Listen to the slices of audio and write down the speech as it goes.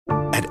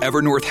At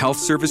Evernorth Health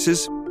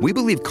Services, we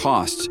believe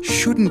costs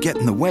shouldn't get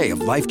in the way of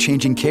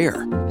life-changing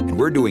care, and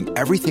we're doing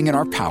everything in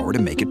our power to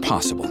make it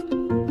possible.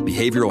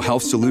 Behavioral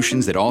health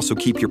solutions that also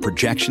keep your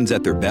projections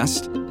at their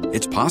best?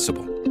 It's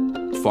possible.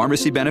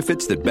 Pharmacy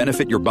benefits that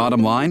benefit your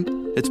bottom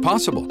line? It's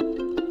possible.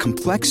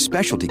 Complex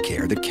specialty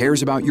care that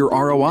cares about your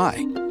ROI?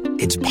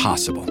 It's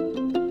possible.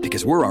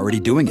 Because we're already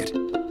doing it.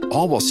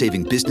 All while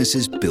saving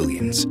businesses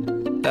billions.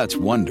 That's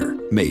Wonder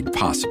made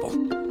possible.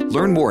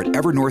 Learn more at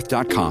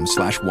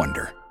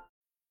evernorth.com/wonder.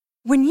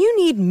 When you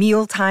need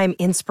mealtime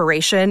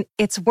inspiration,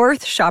 it's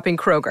worth shopping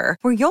Kroger,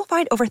 where you'll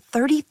find over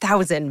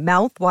 30,000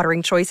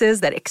 mouth-watering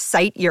choices that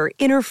excite your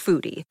inner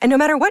foodie. And no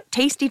matter what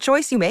tasty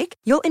choice you make,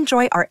 you'll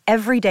enjoy our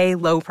everyday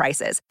low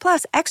prices,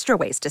 plus extra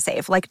ways to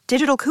save, like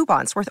digital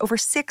coupons worth over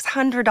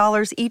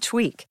 $600 each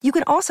week. You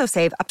can also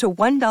save up to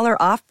 $1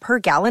 off per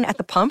gallon at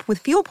the pump with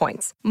fuel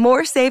points.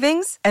 More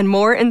savings and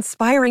more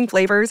inspiring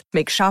flavors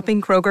make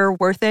shopping Kroger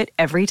worth it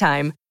every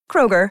time.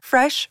 Kroger,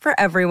 fresh for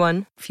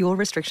everyone. Fuel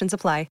restrictions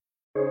apply.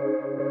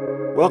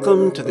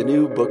 Welcome to the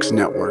New Books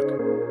Network.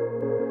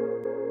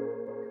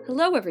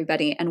 Hello,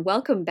 everybody, and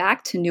welcome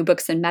back to New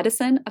Books in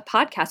Medicine, a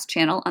podcast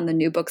channel on the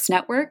New Books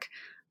Network.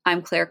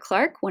 I'm Claire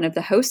Clark, one of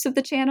the hosts of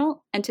the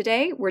channel, and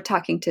today we're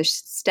talking to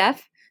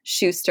Steph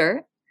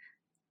Schuster,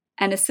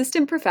 an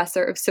assistant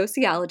professor of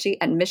sociology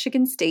at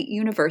Michigan State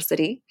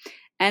University,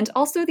 and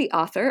also the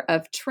author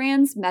of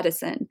Trans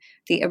Medicine,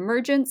 The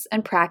Emergence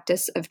and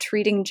Practice of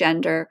Treating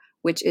Gender,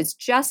 which is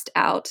just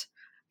out,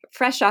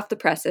 fresh off the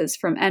presses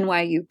from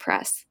NYU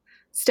Press.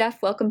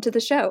 Steph, welcome to the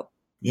show.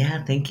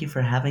 Yeah, thank you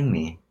for having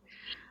me.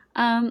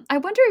 I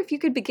wonder if you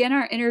could begin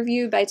our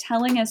interview by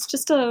telling us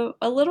just a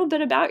little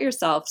bit about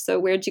yourself. So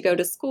where'd you go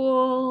to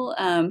school?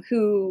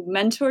 Who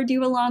mentored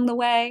you along the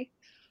way?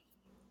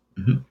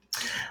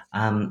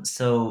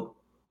 So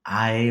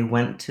I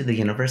went to the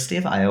University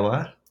of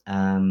Iowa.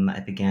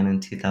 I began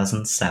in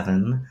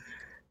 2007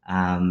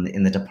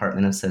 in the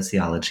Department of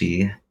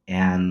Sociology.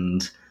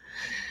 And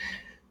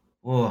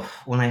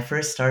when I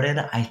first started,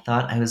 I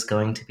thought I was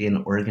going to be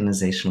an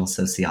organizational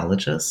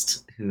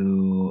sociologist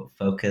who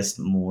focused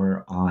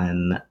more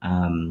on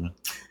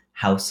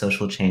how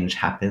social change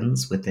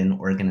happens within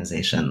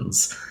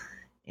organizations.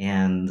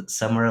 And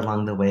somewhere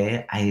along the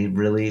way, I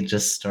really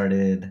just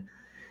started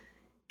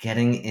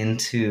getting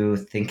into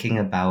thinking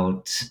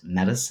about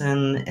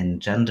medicine and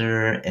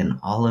gender and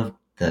all of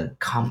the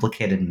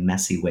complicated,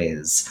 messy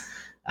ways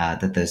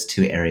that those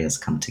two areas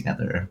come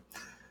together.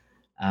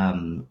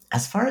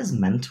 As far as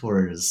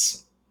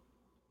mentors,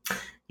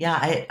 yeah,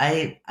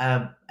 I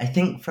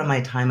think from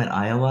my time at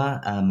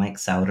Iowa, Mike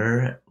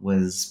Sauder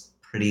was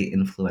pretty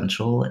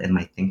influential in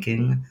my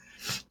thinking.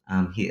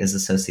 He is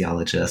a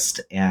sociologist,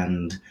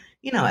 and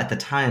at the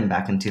time,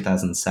 back in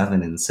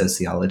 2007, in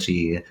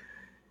sociology,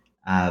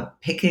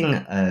 picking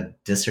a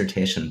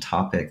dissertation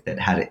topic that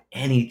had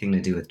anything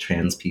to do with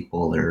trans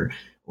people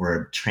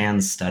or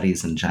trans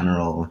studies in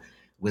general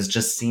was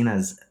just seen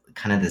as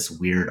kind of this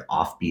weird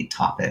offbeat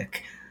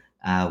topic.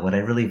 What I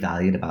really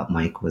valued about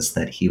Mike was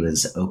that he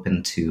was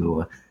open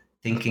to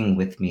thinking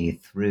with me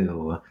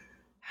through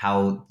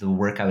how the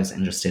work I was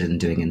interested in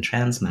doing in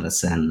trans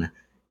medicine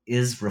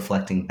is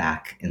reflecting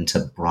back into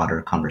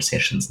broader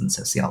conversations in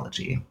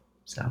sociology.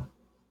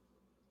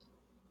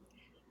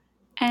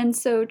 And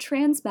so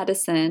trans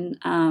medicine,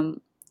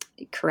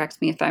 correct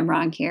me if I'm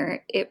wrong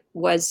here, it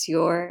was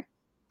your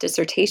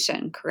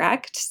dissertation,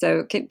 correct?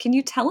 So can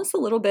you tell us a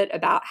little bit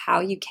about how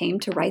you came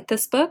to write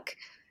this book?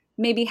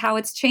 Maybe how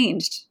it's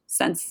changed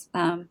since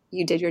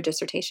you did your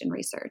dissertation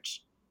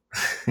research.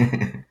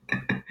 It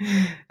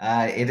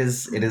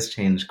has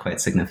changed quite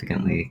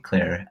significantly,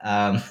 Claire.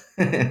 But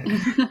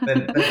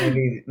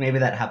maybe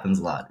that happens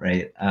a lot,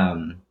 right?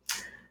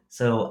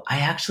 So I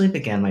actually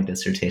began my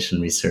dissertation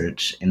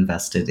research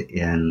invested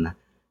in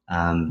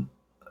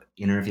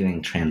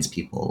interviewing trans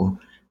people,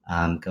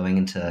 going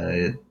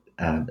into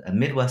a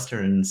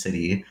Midwestern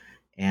city,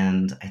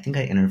 and I think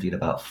I interviewed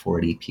about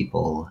 40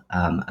 people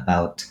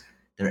about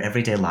their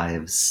everyday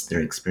lives,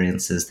 their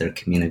experiences, their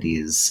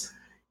communities.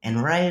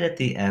 And right at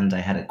the end, I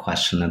had a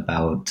question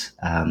about,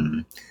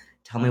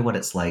 tell me what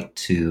it's like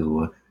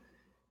to,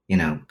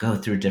 go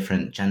through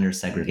different gender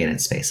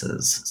segregated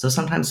spaces. So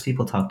sometimes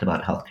people talked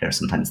about healthcare,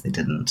 sometimes they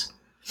didn't.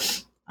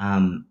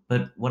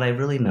 But what I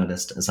really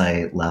noticed as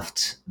I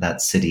left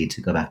that city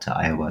to go back to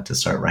Iowa to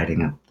start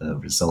writing up the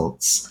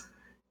results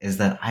is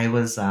that I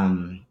was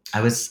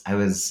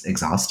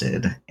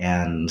exhausted,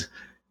 and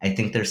I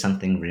think there's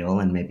something real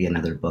and maybe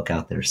another book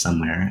out there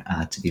somewhere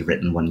to be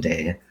written one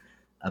day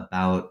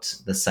about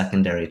the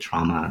secondary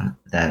trauma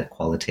that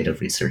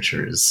qualitative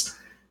researchers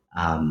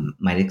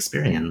might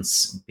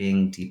experience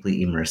being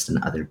deeply immersed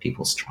in other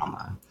people's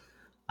trauma.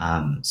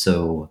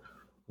 So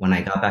when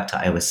I got back to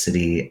Iowa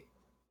City,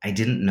 I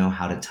didn't know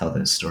how to tell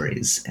those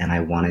stories, and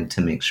I wanted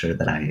to make sure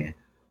that I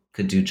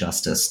could do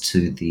justice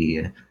to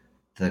the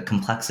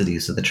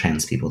complexities of the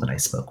trans people that I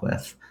spoke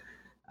with.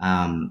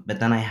 But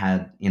then I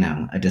had,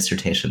 a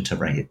dissertation to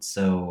write.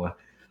 So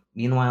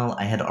meanwhile,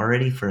 I had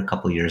already for a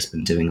couple years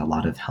been doing a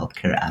lot of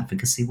healthcare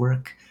advocacy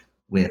work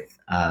with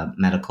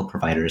medical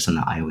providers in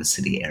the Iowa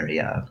City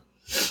area.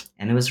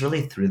 And it was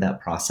really through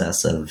that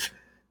process of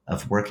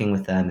working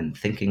with them and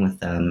thinking with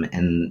them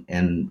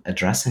and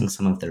addressing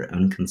some of their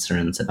own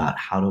concerns about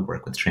how to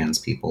work with trans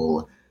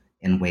people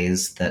in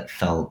ways that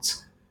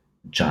felt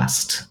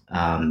just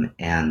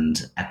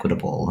and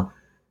equitable,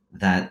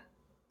 that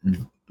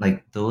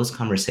like those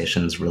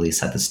conversations really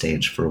set the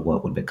stage for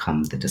what would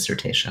become the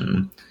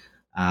dissertation.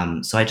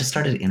 So I just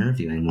started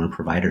interviewing more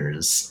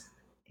providers,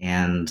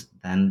 and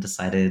then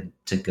decided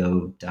to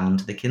go down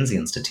to the Kinsey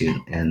Institute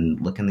and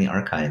look in the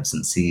archives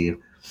and see,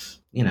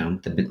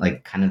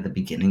 the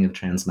beginning of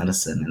trans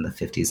medicine in the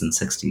 50s and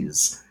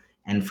 60s.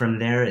 And from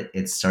there,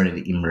 it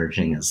started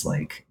emerging as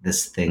like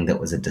this thing that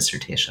was a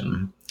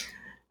dissertation.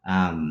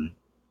 But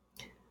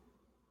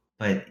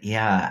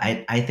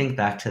yeah, I think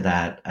back to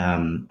that.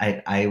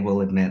 I will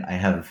admit I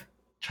have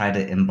tried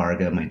to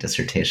embargo my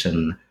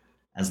dissertation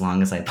as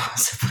long as I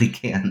possibly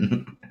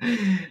can.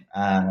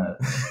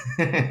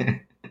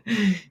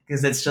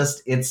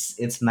 Because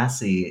it's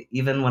messy.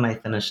 Even when I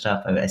finished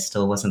up, I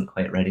still wasn't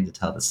quite ready to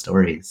tell the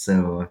story.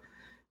 So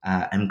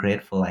I'm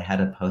grateful I had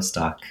a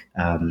postdoc,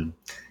 and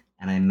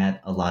I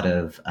met a lot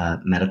of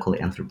medical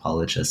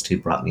anthropologists who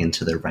brought me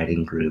into their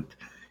writing group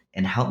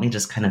and helped me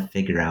just kind of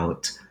figure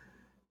out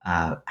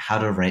how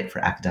to write for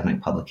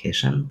academic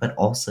publication, but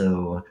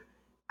also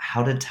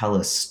how to tell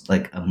us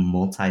like a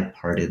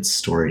multi-parted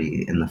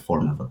story in the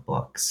form of a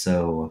book.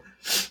 So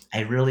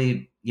I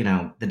really,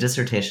 the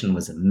dissertation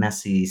was a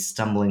messy,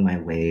 stumbling my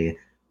way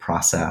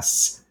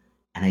process.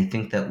 And I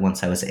think that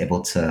once I was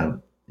able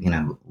to,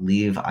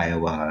 leave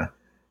Iowa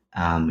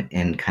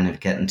and kind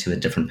of get into a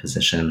different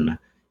position,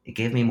 it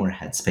gave me more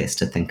headspace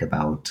to think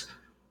about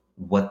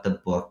what the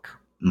book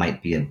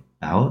might be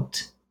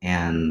about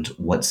and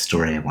what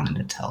story I wanted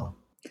to tell.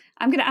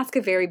 I'm going to ask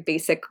a very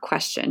basic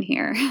question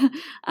here,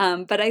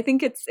 but I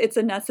think it's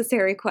a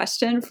necessary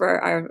question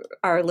for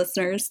our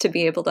listeners to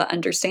be able to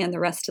understand the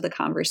rest of the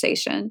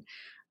conversation.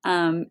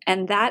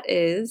 And that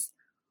is,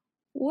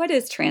 what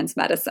is trans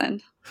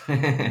medicine?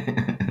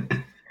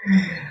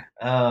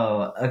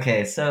 Oh,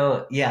 okay.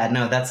 So yeah,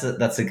 no, that's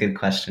a good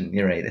question.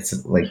 You're right.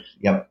 It's like,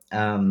 yep.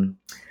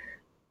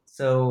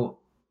 So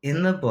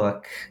in the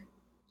book,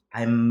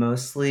 I'm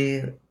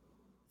mostly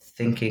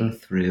thinking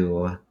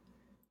through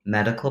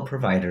medical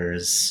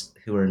providers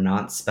who are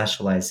not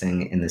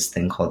specializing in this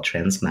thing called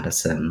trans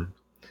medicine.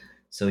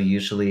 So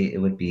usually it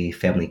would be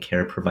family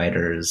care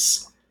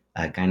providers,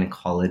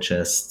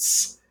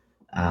 gynecologists,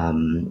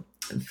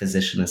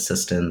 physician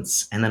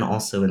assistants, and then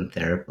also in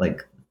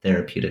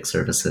therapeutic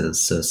services,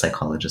 so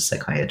psychologists,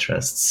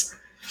 psychiatrists.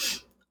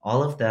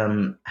 All of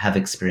them have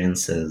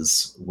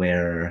experiences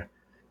where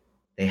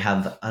they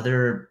have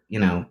other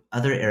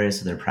areas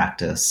of their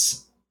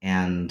practice,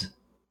 and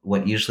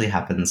what usually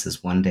happens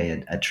is one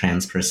day a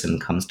trans person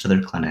comes to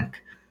their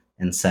clinic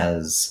and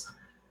says,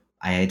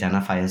 I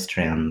identify as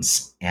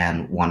trans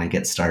and want to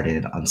get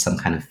started on some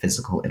kind of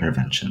physical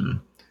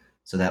intervention.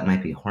 So that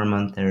might be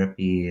hormone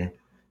therapy,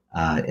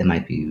 it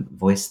might be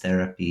voice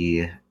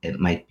therapy, it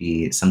might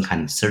be some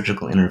kind of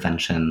surgical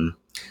intervention.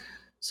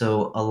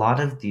 So a lot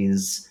of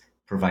these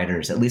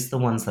providers, at least the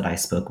ones that I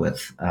spoke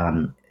with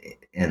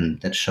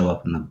and that show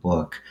up in the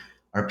book,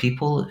 are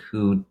people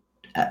who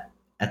at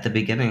the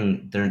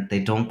beginning, they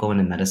don't go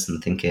into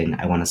medicine thinking,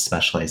 I want to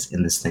specialize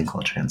in this thing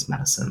called trans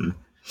medicine.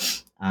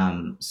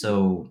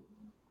 So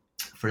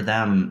for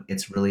them,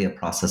 it's really a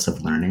process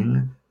of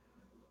learning,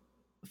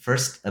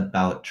 first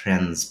about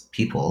trans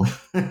people,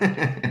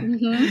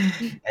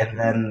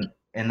 mm-hmm.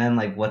 and then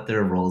like what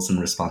their roles and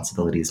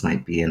responsibilities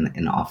might be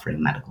in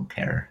offering medical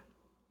care.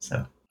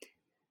 So,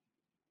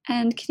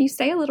 and can you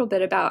say a little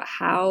bit about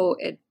how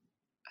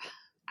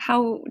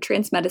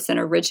trans medicine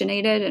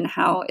originated and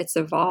how it's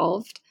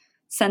evolved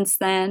since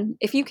then?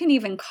 If you can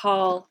even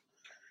call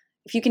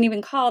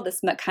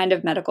this kind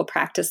of medical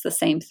practice the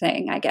same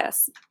thing, I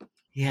guess.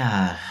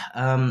 Yeah.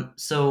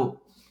 So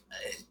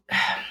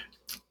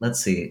let's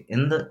see.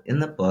 In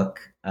the book,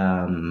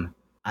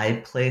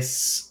 I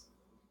place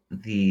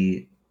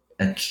the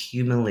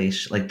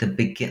accumulation,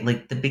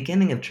 the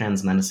beginning of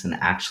trans medicine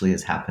actually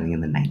is happening in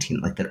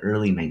the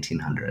early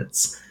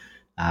 1900s.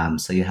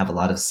 So you have a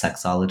lot of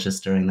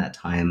sexologists during that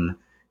time,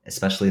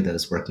 especially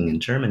those working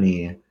in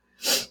Germany,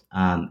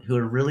 who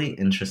are really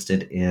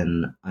interested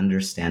in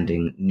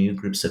understanding new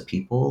groups of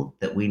people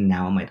that we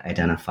now might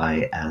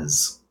identify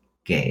as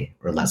gay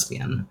or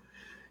lesbian.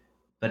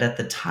 But at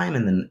the time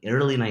in the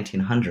early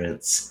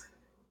 1900s,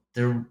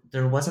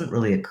 there wasn't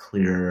really a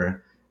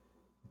clear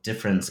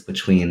difference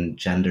between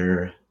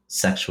gender,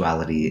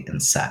 sexuality,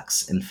 and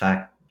sex. In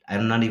fact,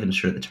 I'm not even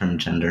sure the term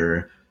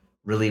gender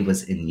really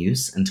was in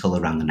use until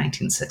around the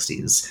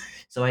 1960s.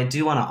 So I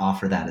do want to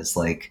offer that as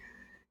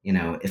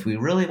if we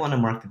really want to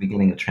mark the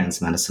beginning of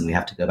trans medicine, we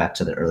have to go back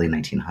to the early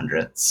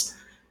 1900s.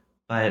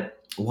 But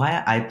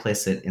why I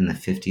place it in the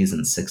 50s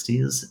and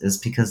 60s is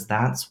because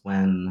that's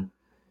when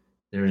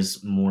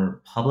there's more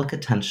public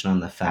attention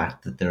on the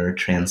fact that there are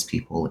trans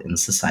people in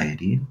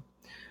society.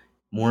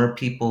 more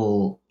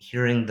people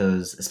hearing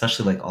those,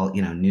 especially like all,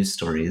 news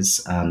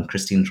stories.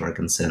 Christine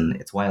Jorgensen,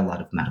 it's why a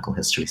lot of medical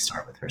history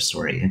start with her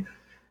story.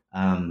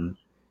 Um,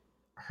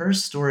 Her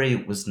story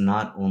was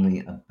not only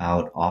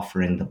about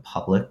offering the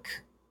public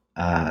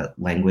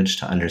language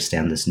to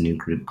understand this new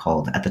group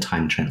called, at the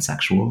time,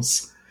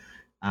 transsexuals,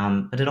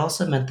 but it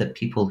also meant that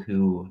people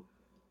who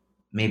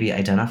maybe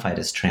identified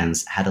as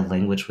trans had a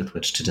language with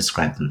which to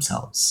describe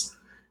themselves.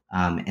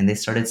 And they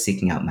started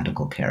seeking out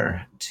medical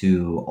care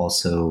to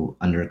also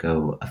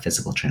undergo a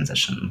physical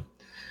transition.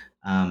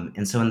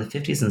 And so in the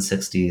 50s and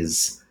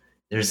 60s,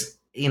 there's,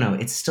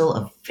 it's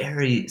still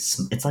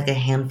it's like a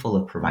handful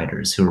of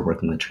providers who are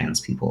working with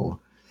trans people.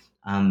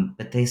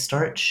 But they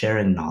start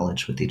sharing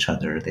knowledge with each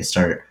other. They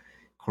start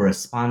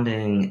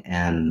corresponding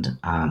and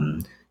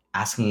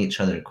asking each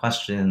other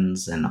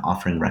questions and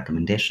offering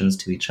recommendations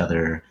to each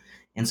other.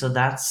 And so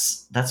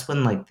that's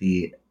when like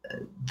the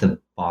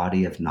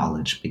body of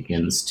knowledge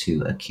begins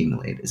to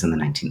accumulate is in the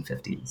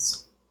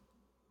 1950s.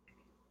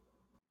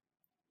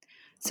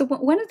 So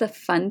one of the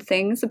fun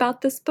things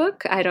about this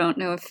book, I don't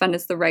know if fun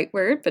is the right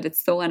word, but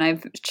it's the one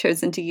I've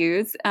chosen to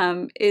use,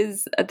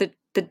 is the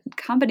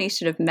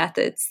combination of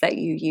methods that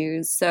you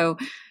use. So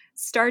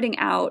starting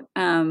out,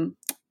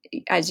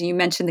 as you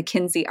mentioned, the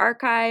Kinsey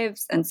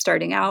archives, and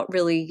starting out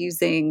really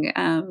using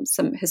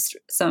some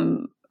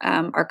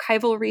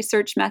archival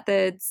research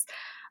methods,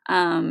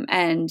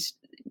 and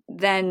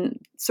then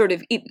sort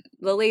of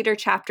the later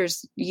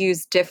chapters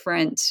use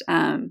different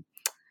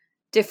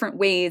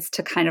ways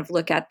to kind of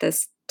look at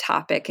this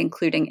topic,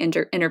 including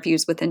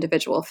interviews with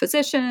individual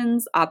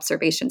physicians,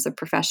 observations of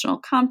professional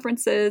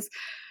conferences,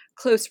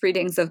 close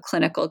readings of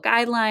clinical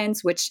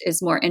guidelines, which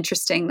is more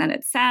interesting than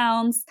it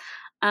sounds.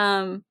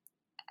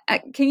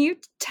 Can you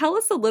tell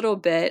us a little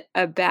bit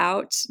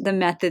about the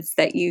methods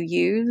that you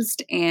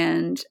used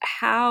and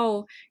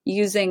how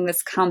using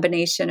this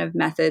combination of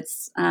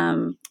methods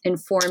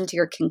informed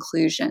your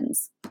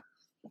conclusions?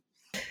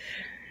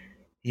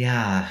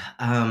 Yeah.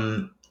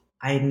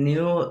 I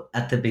knew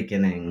at the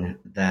beginning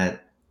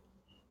that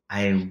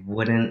I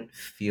wouldn't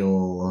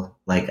feel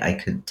like I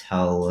could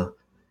tell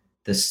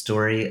the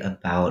story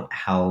about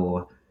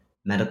how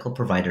medical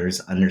providers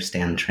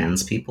understand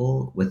trans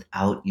people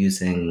without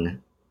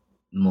using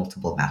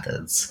multiple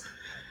methods.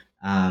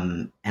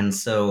 And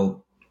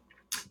so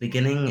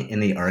beginning in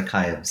the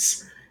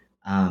archives,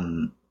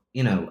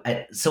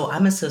 so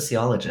I'm a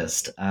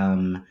sociologist,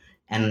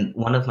 and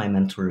one of my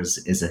mentors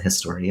is a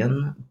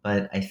historian,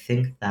 but I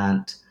think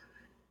that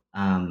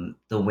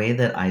the way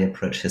that I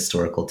approach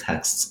historical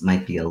texts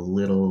might be a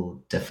little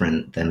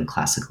different than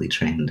classically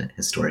trained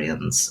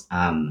historians.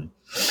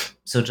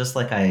 So just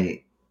like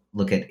I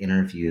look at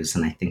interviews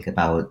and I think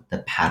about the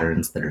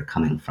patterns that are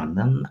coming from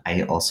them,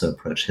 I also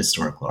approach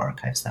historical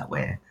archives that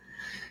way.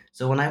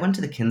 So when I went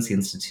to the Kinsey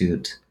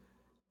Institute,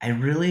 I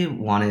really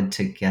wanted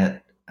to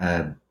get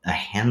a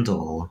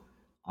handle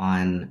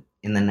on,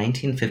 in the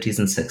 1950s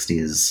and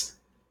 60s,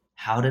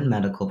 how did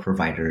medical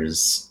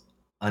providers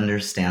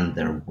understand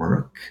their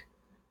work?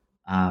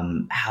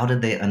 How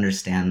did they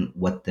understand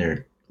what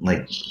they're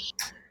like?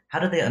 How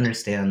did they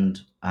understand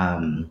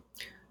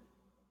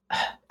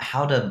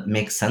how to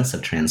make sense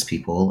of trans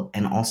people,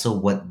 and also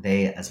what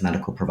they as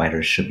medical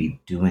providers should be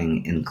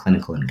doing in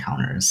clinical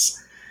encounters?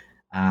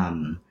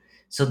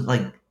 So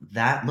like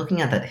that,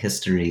 looking at that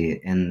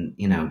history and,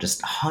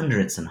 just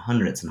hundreds and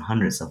hundreds and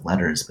hundreds of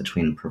letters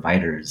between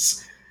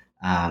providers.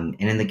 And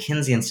in the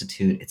Kinsey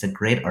Institute, it's a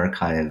great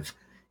archive.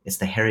 It's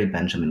the Harry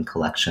Benjamin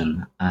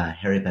collection.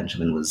 Harry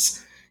Benjamin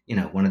was,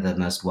 one of the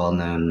most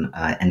well-known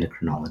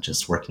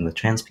endocrinologists working with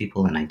trans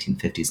people in the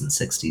 1950s and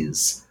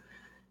 60s.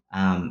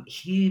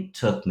 He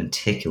took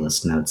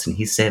meticulous notes, and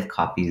he saved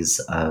copies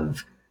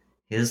of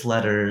his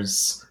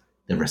letters,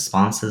 the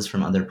responses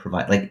from other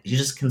providers. Like, you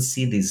just can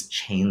see these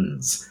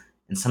chains,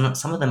 and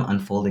some of them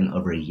unfolding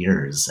over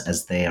years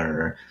as they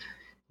are,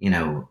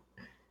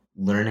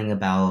 learning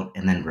about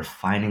and then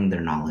refining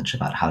their knowledge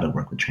about how to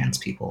work with trans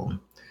people.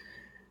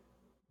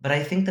 But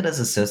I think that as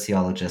a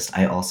sociologist,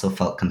 I also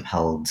felt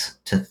compelled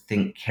to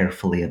think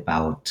carefully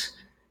about,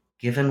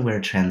 given where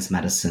trans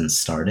medicine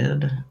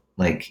started,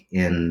 like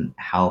in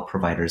how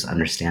providers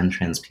understand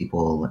trans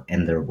people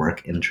and their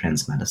work in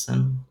trans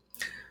medicine,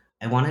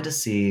 I wanted to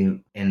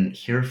see and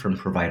hear from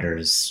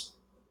providers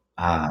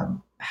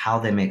how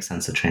they make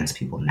sense of trans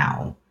people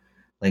now.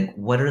 Like,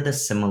 what are the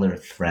similar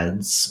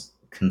threads,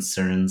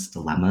 concerns,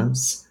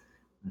 dilemmas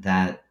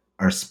that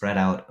are spread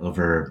out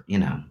over,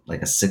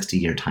 like a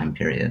 60-year time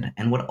period,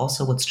 and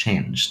what's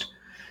changed.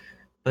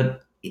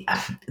 But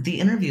the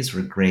interviews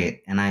were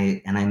great, and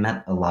I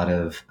met a lot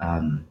of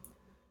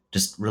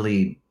just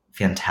really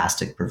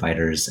fantastic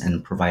providers,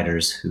 and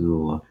providers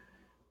who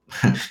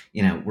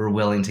were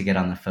willing to get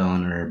on the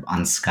phone or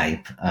on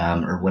Skype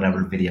or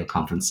whatever, video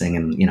conferencing,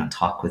 and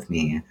talk with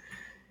me.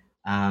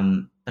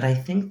 But I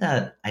think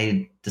that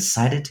I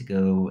decided to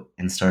go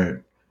and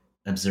start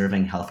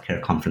observing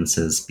healthcare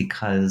conferences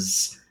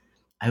because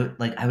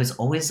I was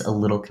always a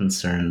little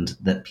concerned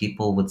that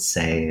people would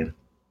say,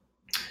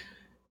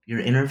 your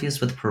interviews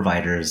with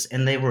providers,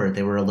 and they were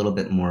a little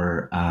bit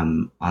more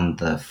on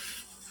the,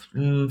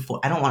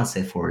 I don't want to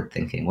say forward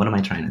thinking. What am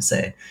I trying to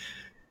say?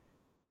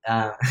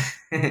 Uh,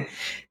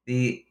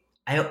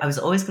 I was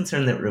always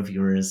concerned that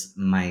reviewers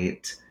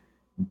might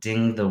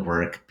ding the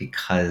work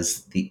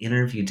because the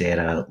interview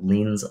data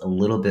leans a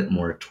little bit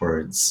more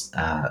towards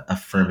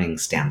affirming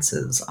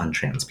stances on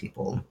trans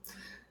people.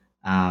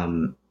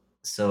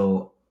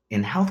 So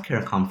in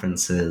healthcare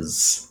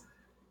conferences,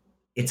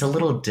 it's a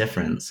little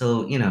different.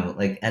 So,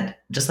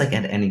 just like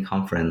at any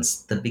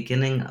conference, the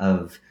beginning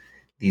of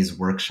these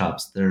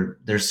workshops, they're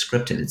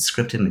scripted. It's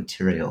scripted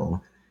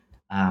material.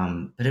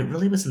 But it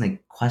really was in the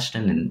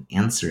question and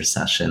answer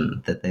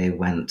session that they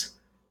went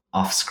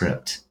off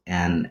script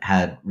and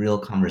had real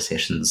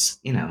conversations,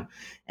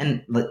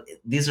 and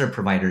these are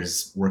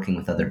providers working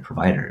with other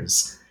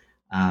providers.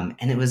 And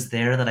it was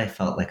there that I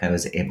felt like I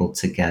was able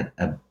to get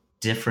a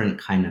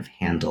different kind of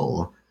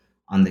handle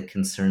on the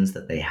concerns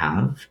that they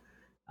have,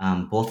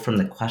 both from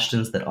the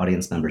questions that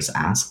audience members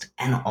asked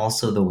and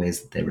also the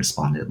ways that they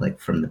responded, like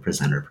from the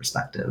presenter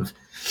perspective.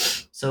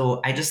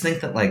 So I just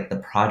think that the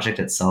project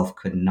itself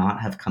could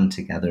not have come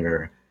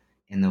together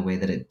in the way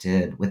that it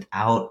did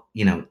without,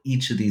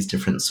 each of these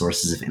different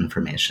sources of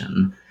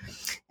information.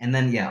 And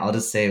then, I'll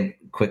just say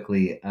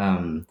quickly,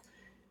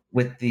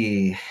 with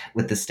the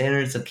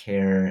standards of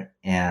care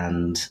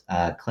and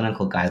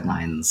clinical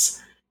guidelines,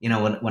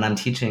 when I'm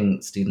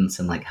teaching students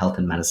in health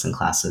and medicine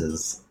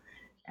classes,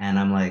 and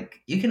I'm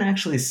like, you can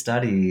actually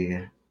study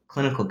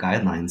clinical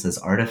guidelines as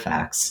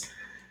artifacts.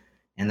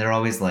 And they're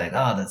always like,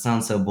 oh, that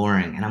sounds so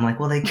boring. And I'm like,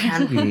 well, they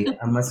can be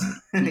unless,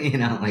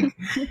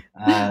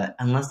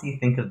 unless you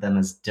think of them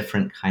as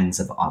different kinds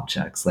of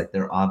objects. Like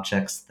they're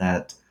objects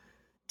that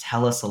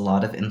tell us a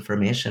lot of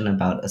information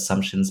about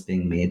assumptions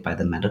being made by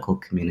the medical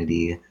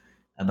community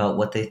about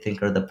what they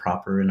think are the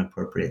proper and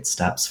appropriate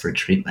steps for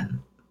treatment.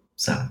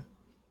 So,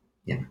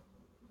 yeah.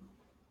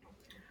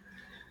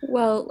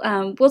 Well,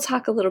 we'll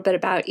talk a little bit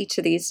about each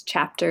of these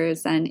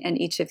chapters and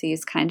each of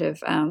these kind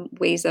of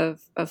ways of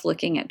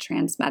looking at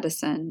trans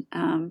medicine.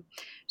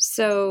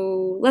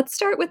 So let's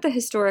start with the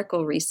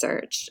historical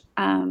research.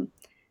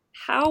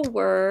 How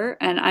were,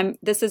 and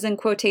this is in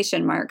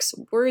quotation marks,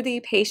 worthy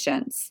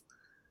patients?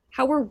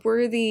 How were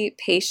worthy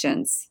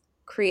patients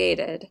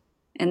created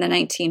in the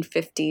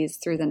 1950s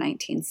through the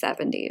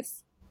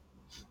 1970s?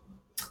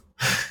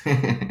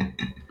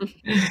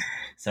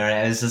 Sorry,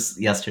 I was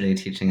just yesterday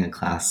teaching a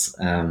class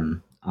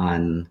on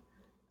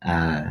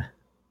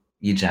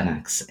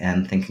eugenics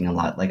and thinking a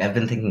lot. I've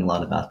been thinking a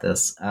lot about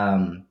this.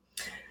 How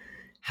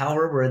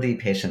are worthy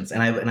patients?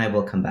 And I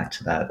will come back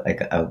to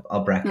that.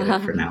 I'll bracket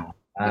it for now.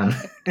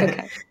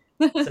 Okay.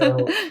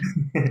 So,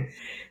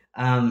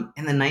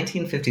 in the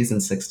 1950s and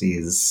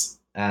 60s,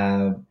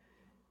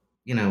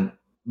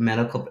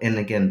 medical, and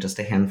again, just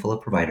a handful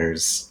of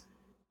providers,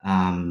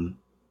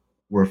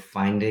 were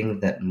finding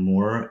that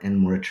more and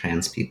more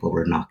trans people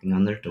were knocking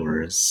on their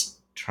doors,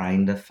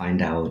 trying to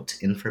find out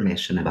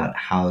information about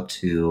how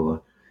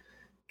to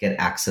get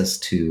access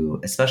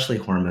to, especially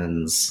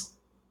hormones,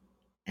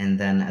 and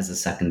then as a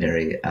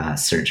secondary,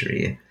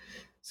 surgery.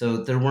 So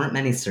there weren't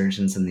many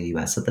surgeons in the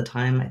US at the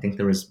time. I think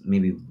there was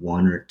maybe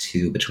one or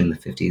two between the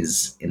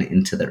 50s and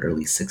into the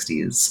early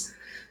 60s.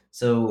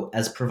 So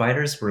as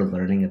providers were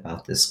learning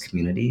about this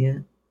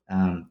community,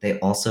 they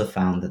also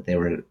found that they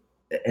were,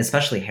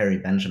 especially Harry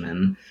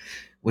Benjamin,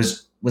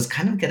 was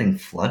kind of getting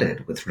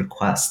flooded with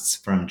requests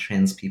from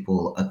trans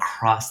people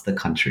across the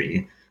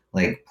country.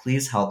 Like,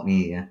 please help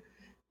me.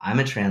 I'm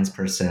a trans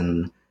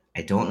person.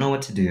 I don't know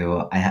what to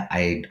do.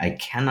 I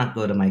cannot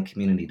go to my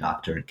community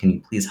doctor. Can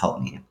you please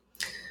help me?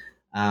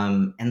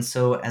 And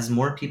so as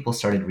more people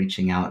started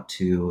reaching out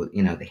to,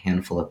 the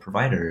handful of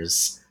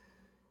providers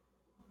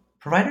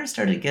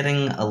started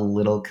getting a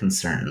little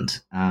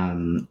concerned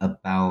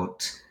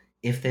about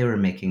if they were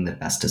making the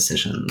best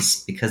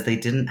decisions, because they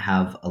didn't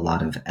have a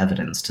lot of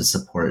evidence to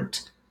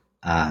support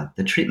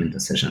the treatment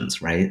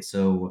decisions, right?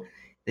 So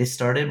they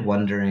started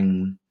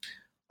wondering,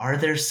 are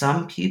there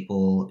some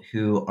people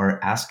who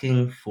are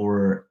asking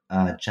for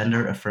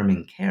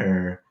gender-affirming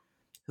care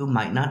who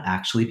might not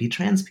actually be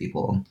trans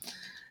people?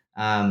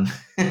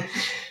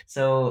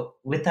 So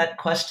with that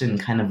question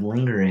kind of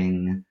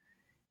lingering,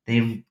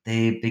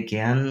 they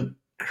began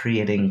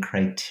creating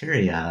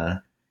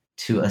criteria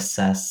to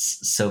assess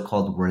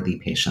so-called worthy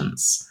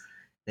patients.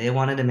 They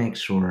wanted to make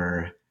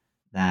sure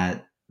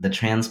that the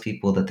trans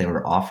people that they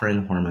were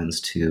offering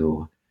hormones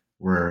to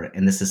were,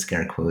 and this is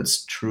scare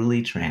quotes,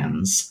 truly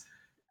trans,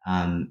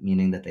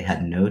 meaning that they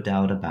had no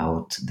doubt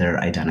about their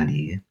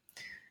identity.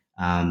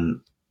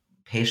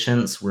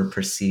 Patients were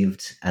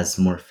perceived as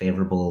more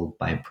favorable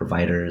by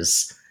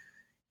providers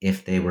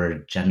if they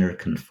were gender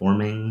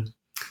conforming.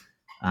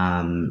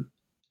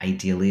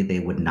 Ideally,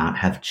 they would not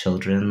have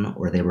children,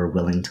 or they were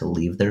willing to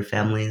leave their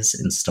families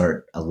and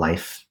start a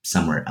life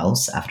somewhere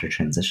else after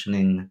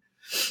transitioning.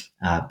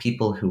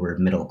 People who were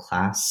middle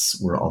class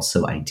were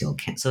also ideal.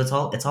 So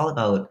it's all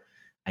about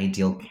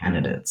ideal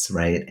candidates,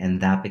 right?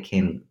 And that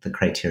became the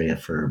criteria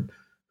for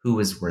who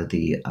was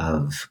worthy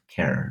of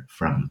care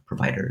from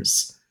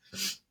providers.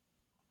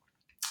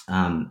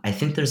 I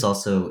think there's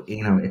also,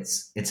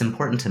 it's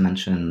important to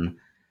mention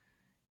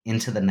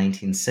into the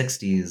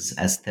 1960s,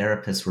 as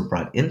therapists were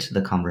brought into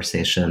the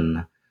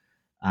conversation,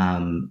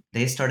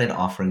 they started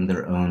offering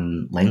their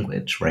own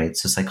language, right?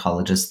 So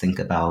psychologists think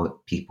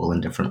about people in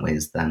different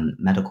ways than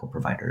medical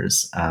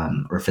providers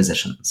or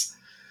physicians.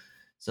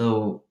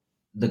 So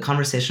the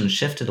conversation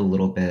shifted a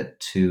little bit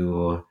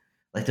to,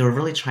 like, they were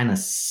really trying to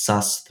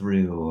suss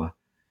through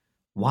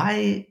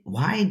why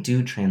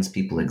do trans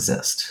people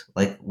exist?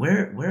 Like,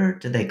 where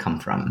did they come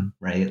from,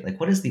 right? Like,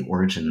 what is the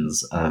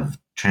origins of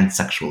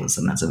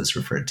transsexualism, as it was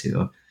referred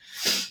to?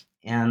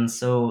 And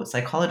so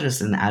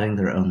psychologists, in adding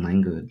their own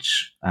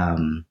language,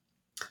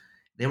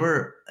 they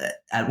were,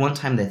 at one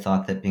time, they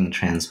thought that being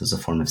trans was a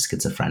form of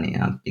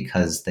schizophrenia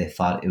because they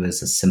thought it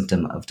was a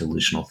symptom of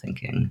delusional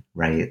thinking,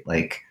 right?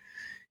 Like,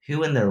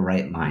 who in their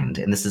right mind,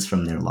 and this is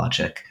from their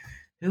logic,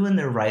 who in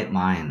their right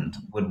mind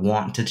would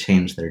want to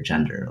change their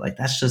gender? Like,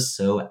 that's just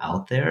so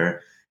out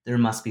there. There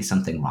must be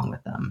something wrong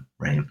with them,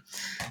 right?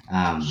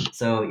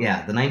 So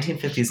yeah, the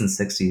 1950s and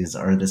 60s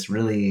are this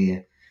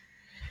really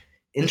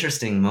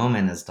interesting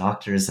moment as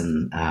doctors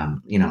and,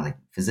 like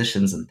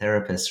physicians and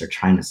therapists are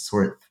trying to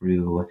sort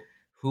through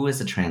who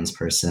is a trans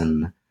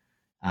person.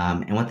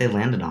 And what they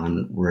landed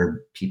on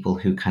were people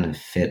who kind of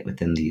fit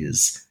within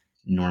these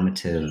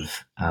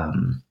normative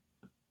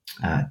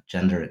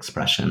gender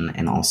expression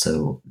and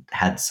also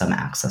had some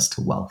access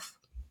to wealth.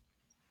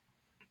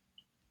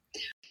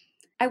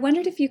 I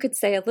wondered if you could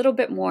say a little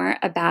bit more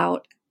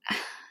about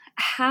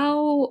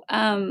how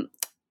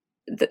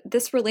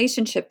this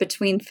relationship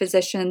between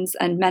physicians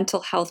and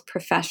mental health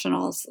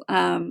professionals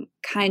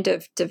kind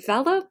of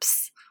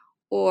develops,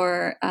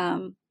 or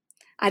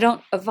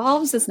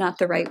evolves is not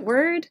the right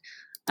word,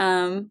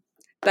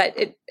 but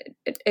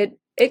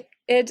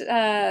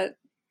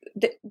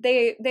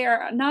they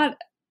are not.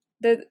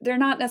 They're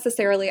not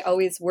necessarily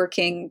always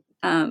working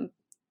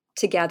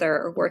together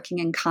or working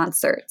in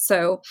concert.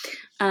 So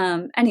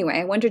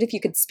anyway, I wondered if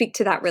you could speak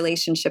to that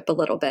relationship a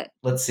little bit.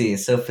 Let's see.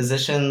 So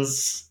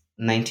physicians,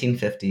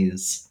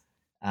 1950s,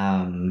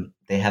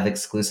 they have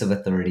exclusive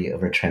authority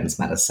over trans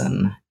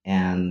medicine.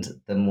 And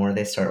the more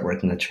they start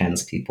working with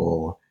trans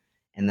people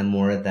and the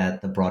more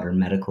that the broader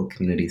medical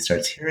community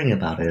starts hearing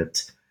about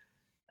it,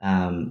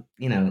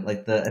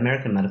 like the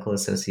American Medical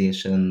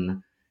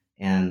Association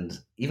and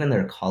even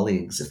their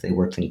colleagues, if they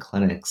worked in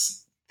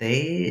clinics,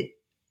 they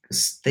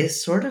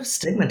sort of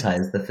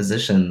stigmatized the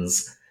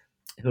physicians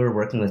who were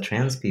working with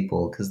trans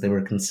people because they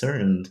were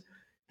concerned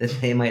that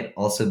they might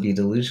also be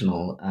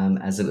delusional,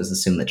 as it was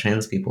assumed that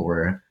trans people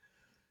were.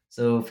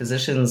 So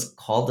physicians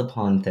called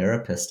upon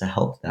therapists to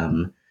help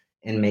them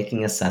in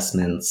making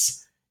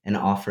assessments and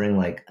offering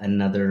like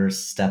another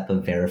step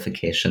of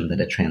verification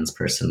that a trans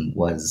person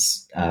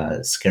was,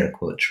 scare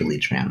quote, truly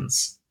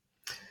trans.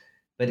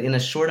 But in a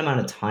short amount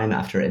of time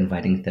after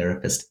inviting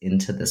therapists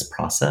into this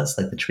process,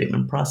 like the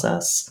treatment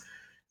process,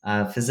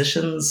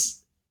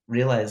 physicians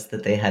realized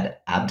that they had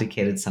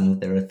abdicated some of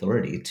their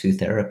authority to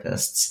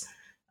therapists,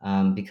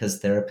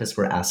 because therapists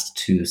were asked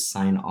to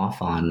sign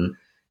off on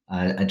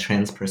a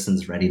trans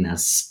person's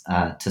readiness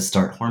to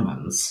start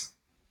hormones.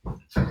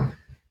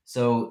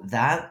 So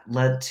that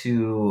led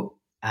to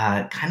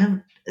kind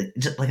of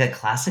just like a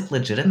classic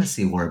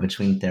legitimacy war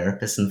between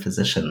therapists and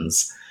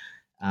physicians.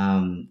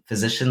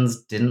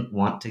 Physicians didn't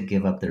want to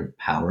give up their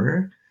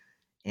power,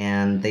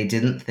 and they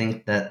didn't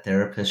think that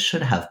therapists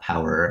should have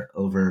power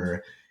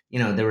over,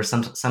 there were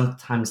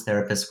sometimes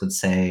therapists would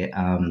say,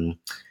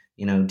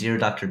 dear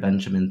Dr.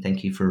 Benjamin,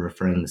 thank you for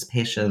referring this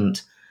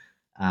patient.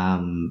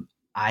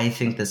 I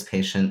think this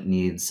patient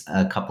needs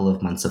a couple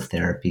of months of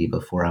therapy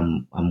before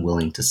I'm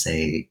willing to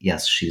say,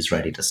 yes, she's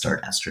ready to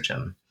start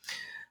estrogen.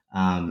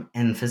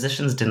 And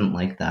physicians didn't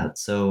like that.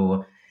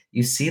 So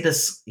you see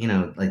this,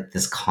 like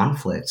this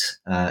conflict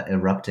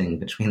erupting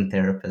between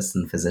therapists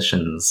and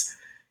physicians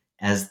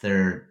as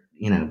they're,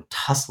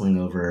 tussling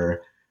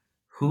over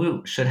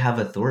who should have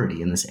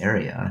authority in this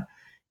area.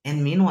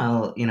 And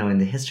meanwhile, in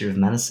the history of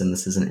medicine,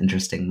 this is an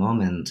interesting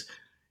moment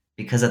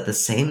because at the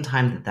same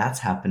time that that's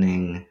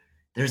happening,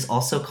 there's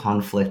also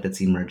conflict that's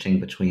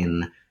emerging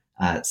between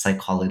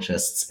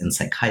psychologists and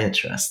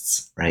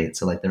psychiatrists, right?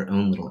 So like their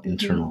own little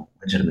internal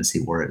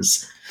legitimacy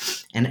wars.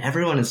 And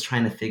everyone is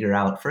trying to figure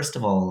out, first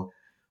of all,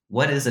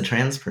 what is a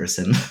trans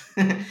person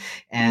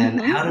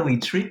and how do we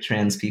treat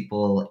trans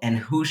people and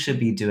who should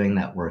be doing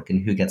that work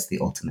and who gets the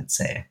ultimate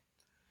say?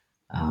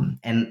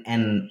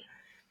 And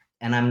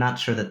I'm not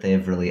sure that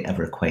they've really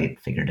ever quite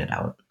figured it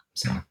out.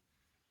 So.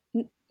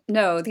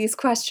 No, these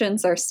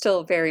questions are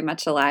still very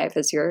much alive,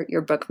 as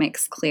your book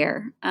makes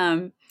clear.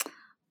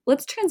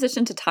 Let's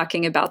transition to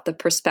talking about the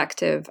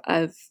perspective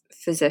of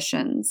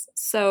physicians.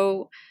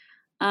 So,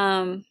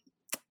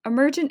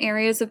 emergent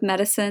areas of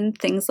medicine,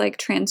 things like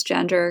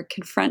transgender,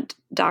 confront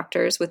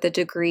doctors with a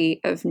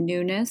degree of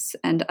newness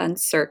and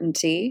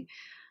uncertainty.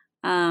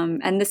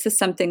 And this is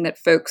something that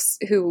folks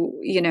who,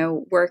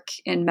 work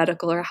in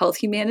medical or health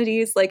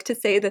humanities like to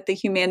say that the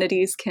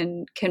humanities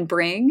can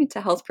bring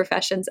to health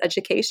professions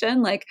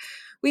education. Like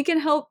we can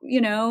help,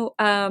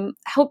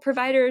 help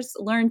providers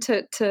learn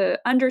to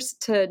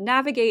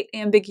navigate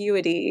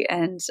ambiguity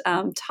and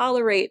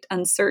tolerate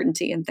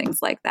uncertainty and things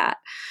like that.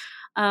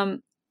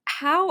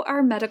 How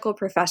are medical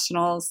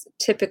professionals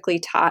typically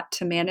taught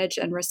to manage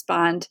and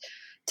respond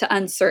to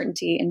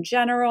uncertainty in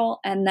general?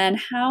 And then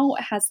how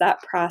has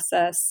that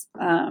process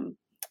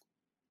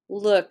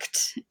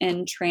looked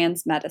in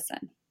trans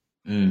medicine?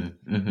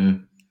 Mm-hmm.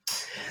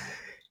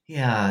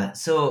 Yeah.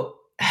 So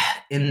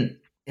in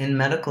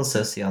medical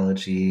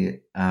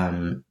sociology,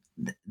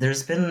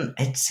 there's been,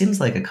 it seems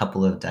like a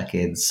couple of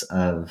decades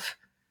of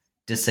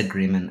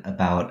disagreement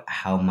about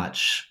how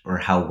much or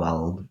how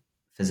well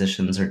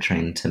physicians are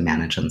trained to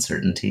manage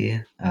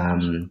uncertainty.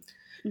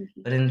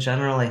 But in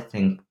general, I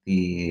think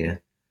the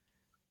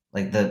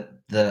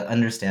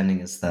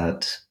understanding is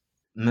that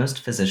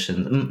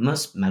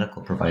most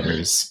medical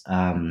providers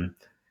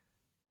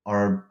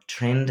are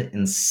trained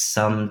in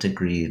some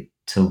degree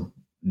to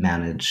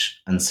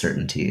manage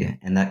uncertainty.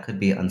 And that could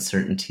be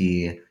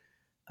uncertainty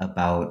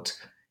about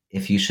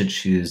if you should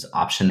choose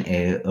option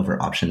A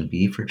over option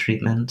B for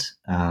treatment,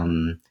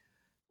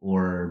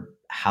 or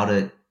how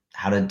to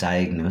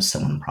diagnose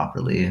someone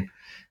properly.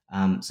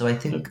 So I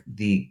think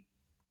the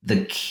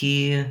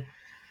key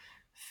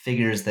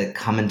figures that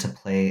come into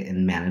play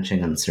in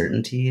managing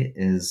uncertainty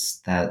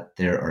is that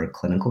there are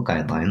clinical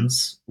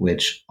guidelines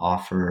which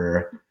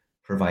offer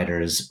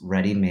providers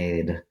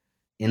ready-made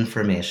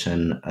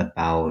information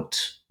about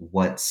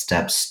what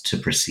steps to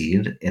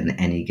proceed in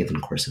any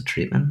given course of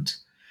treatment.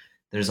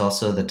 There's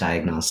also the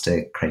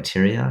diagnostic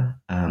criteria,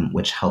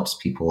 which helps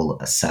people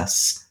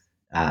assess,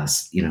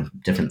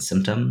 different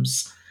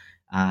symptoms,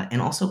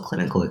 and also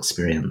clinical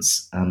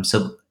experience.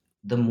 So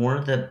the more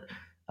that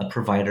a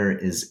provider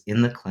is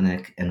in the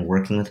clinic and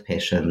working with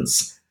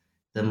patients,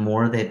 the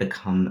more they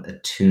become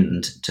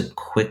attuned to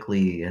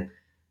quickly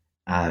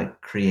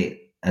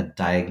create a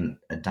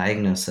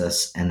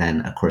diagnosis and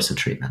then a course of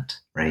treatment,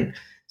 right?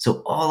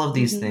 So all of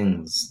these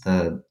things,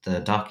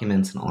 the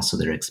documents and also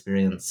their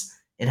experience,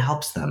 it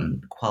helps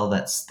them quell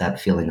that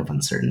feeling of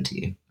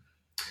uncertainty.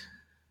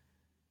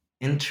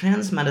 In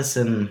trans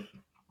medicine,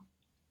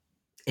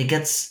 it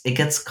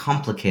gets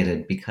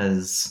complicated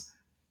because,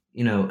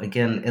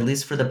 again, at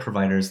least for the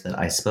providers that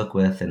I spoke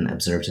with and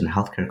observed in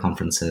healthcare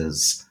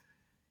conferences,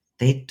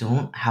 they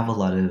don't have a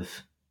lot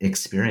of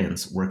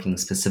experience working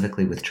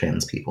specifically with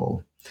trans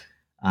people.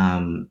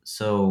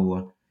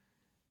 So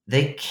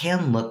they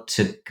can look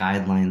to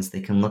guidelines,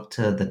 they can look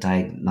to the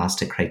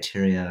diagnostic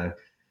criteria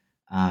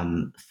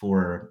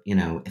for,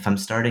 if I'm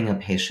starting a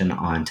patient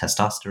on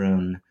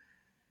testosterone,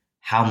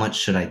 how much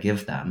should I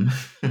give them?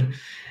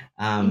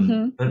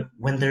 But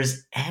when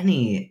there's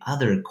any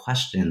other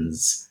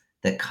questions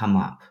that come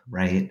up,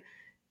 right,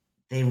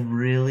 they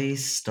really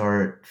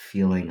start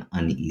feeling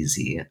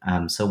uneasy.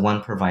 So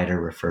one provider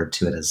referred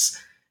to it as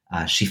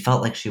she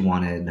felt like she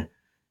wanted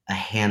a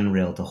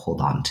handrail to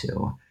hold on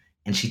to.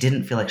 And she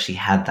didn't feel like she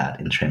had that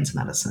in trans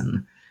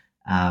medicine,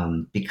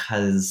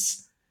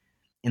 because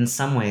in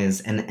some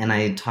ways, and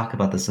I talk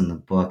about this in the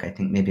book, I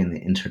think maybe in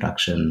the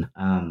introduction,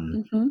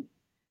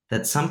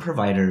 that some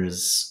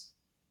providers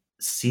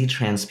see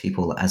trans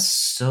people as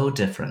so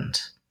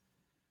different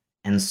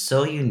and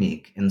so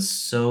unique and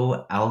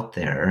so out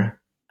there,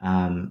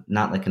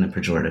 not like in a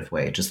pejorative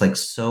way, just like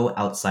so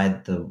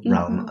outside the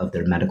realm of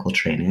their medical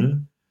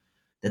training,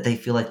 that they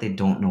feel like they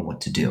don't know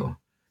what to do,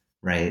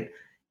 right?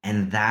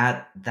 And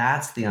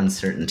that's the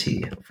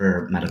uncertainty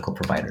for medical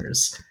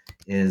providers,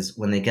 is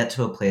when they get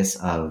to a place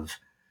of,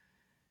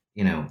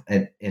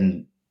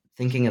 in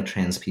thinking of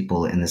trans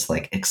people in this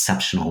like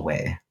exceptional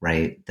way,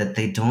 right? That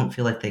they don't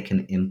feel like they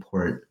can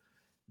import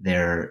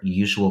their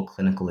usual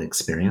clinical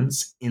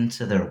experience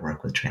into their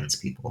work with trans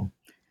people.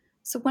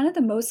 So one of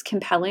the most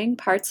compelling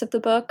parts of the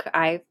book,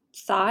 I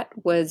thought,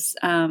 was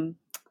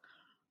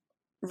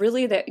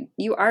really that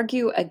you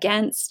argue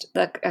against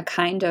a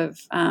kind of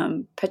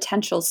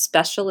potential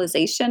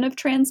specialization of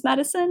trans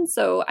medicine.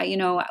 So,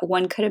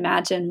 one could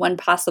imagine one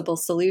possible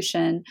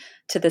solution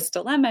to this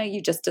dilemma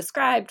you just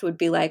described would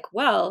be like,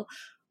 well,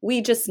 we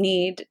just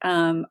need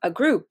a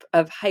group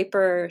of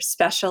hyper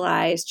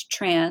specialized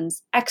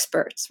trans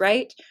experts,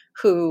 right?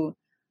 Who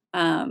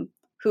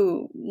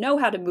know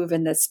how to move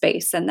in this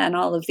space. And then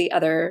all of the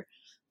other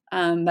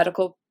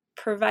medical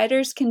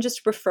providers can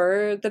just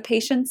refer the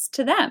patients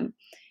to them.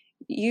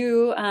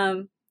 You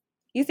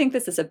think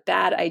this is a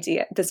bad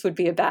idea. This would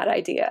be a bad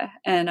idea.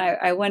 And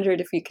I wondered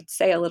if you could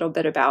say a little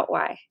bit about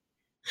why.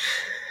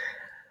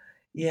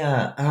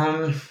 Yeah.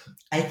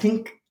 I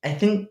think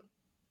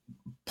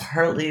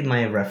partly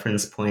my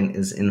reference point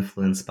is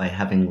influenced by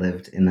having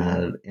lived in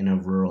a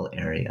rural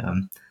area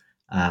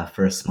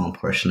for a small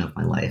portion of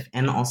my life,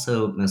 and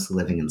also mostly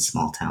living in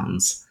small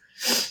towns.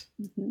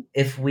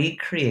 If we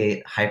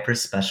create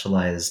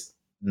hyper-specialized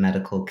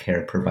medical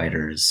care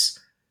providers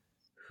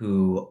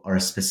who are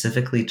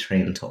specifically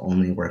trained to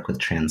only work with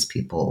trans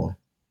people,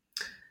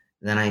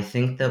 then I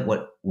think that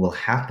what will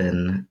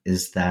happen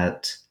is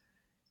that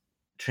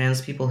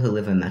trans people who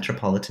live in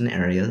metropolitan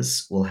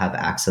areas will have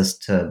access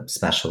to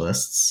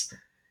specialists,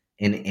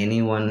 and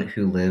anyone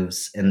who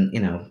lives in,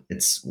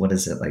 it's, what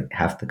is it, like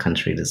half the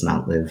country does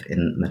not live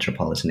in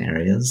metropolitan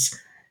areas,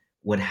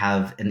 would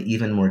have an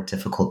even more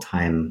difficult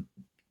time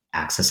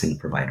accessing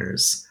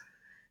providers.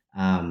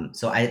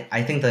 So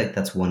I think that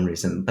that's one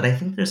reason. But I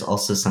think there's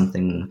also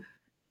something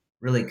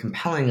really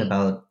compelling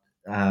about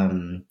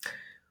when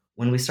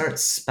we start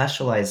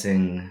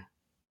specializing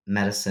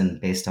medicine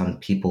based on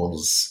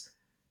people's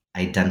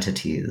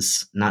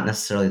identities, not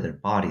necessarily their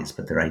bodies,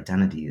 but their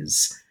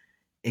identities.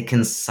 It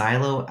can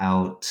silo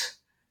out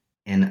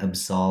and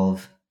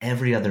absolve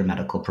every other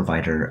medical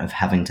provider of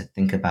having to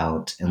think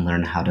about and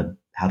learn how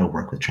to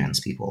work with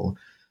trans people.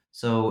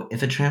 So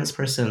if a trans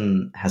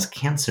person has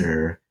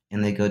cancer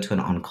and they go to an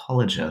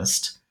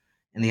oncologist,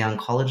 and the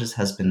oncologist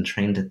has been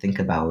trained to think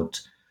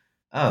about,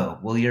 oh,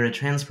 well, you're a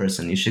trans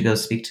person, you should go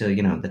speak to,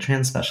 the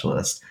trans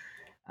specialist.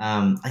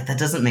 Like, that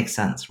doesn't make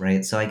sense,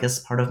 right? So I guess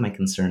part of my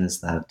concern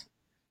is that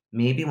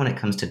maybe when it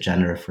comes to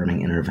gender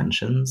affirming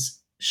interventions,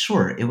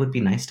 sure, it would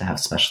be nice to have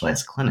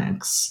specialized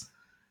clinics.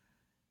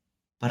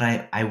 But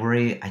I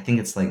worry, I think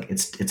it's like,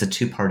 it's a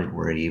two-parted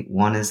worry.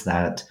 One is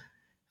that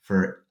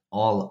for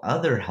all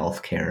other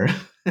healthcare,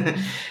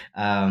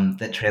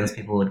 that trans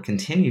people would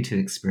continue to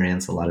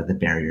experience a lot of the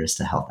barriers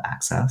to health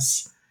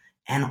access.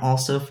 And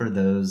also for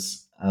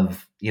those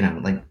of,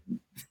 like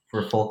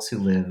for folks who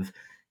live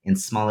in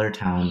smaller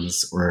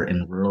towns or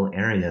in rural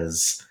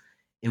areas,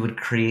 it would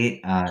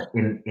create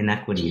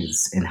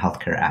inequities in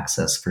healthcare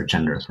access for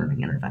gender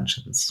affirming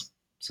interventions.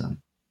 So,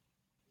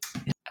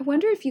 I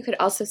wonder if you could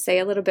also say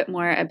a little bit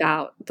more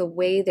about the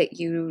way that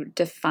you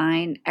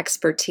define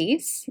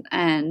expertise.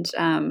 And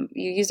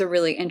you use a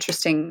really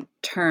interesting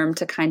term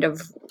to kind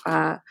of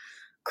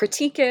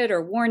critique it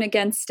or warn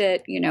against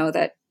it,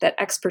 that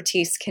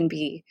expertise can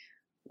be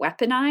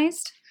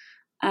weaponized.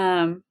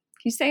 Can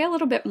you say a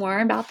little bit more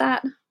about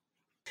that?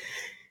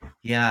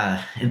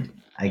 Yeah,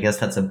 I guess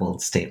that's a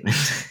bold statement.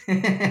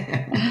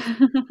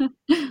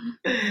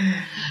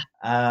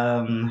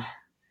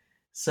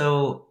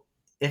 So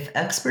if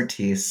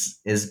expertise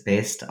is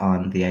based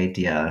on the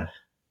idea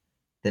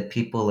that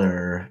people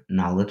are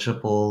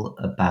knowledgeable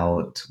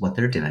about what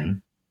they're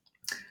doing,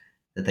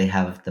 that they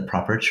have the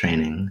proper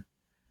training,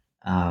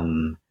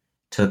 and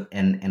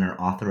are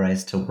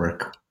authorized to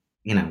work,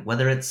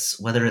 whether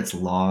it's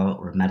law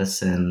or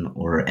medicine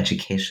or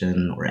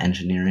education or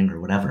engineering or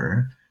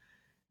whatever,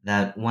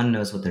 that one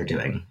knows what they're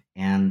doing,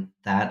 and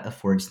that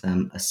affords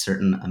them a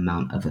certain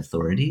amount of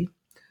authority,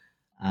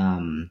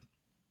 and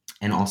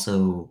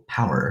also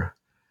power.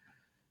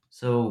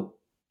 So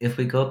if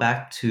we go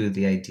back to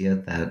the idea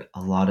that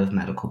a lot of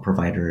medical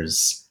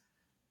providers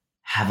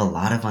have a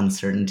lot of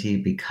uncertainty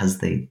because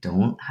they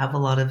don't have a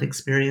lot of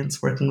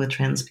experience working with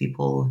trans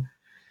people,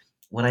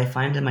 what I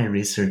find in my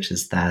research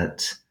is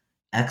that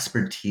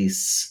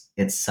expertise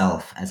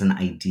itself as an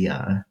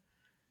idea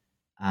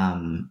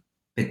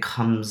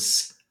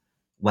becomes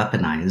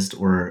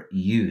weaponized or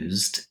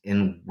used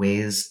in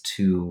ways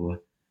to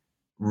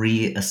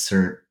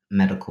reassert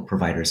medical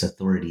providers'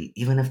 authority,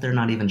 even if they're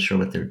not even sure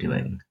what they're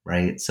doing,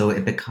 right? So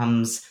it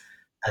becomes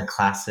a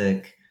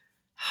classic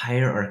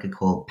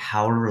hierarchical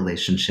power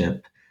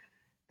relationship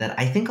that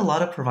I think a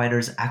lot of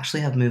providers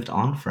actually have moved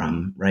on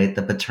from, right?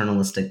 The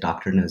paternalistic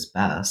doctor knows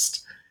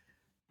best.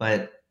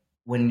 But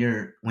when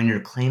your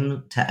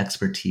claim to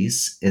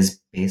expertise is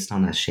based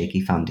on a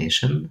shaky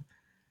foundation,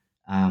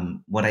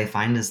 what I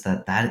find is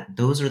that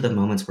those are the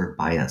moments where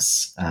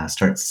bias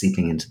starts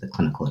seeping into the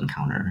clinical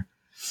encounter,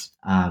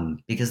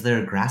 because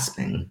they're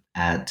grasping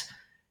at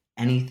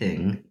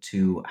anything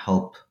to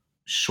help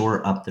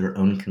shore up their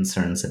own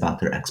concerns about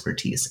their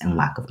expertise and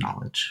lack of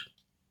knowledge.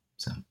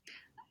 So,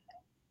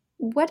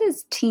 what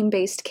does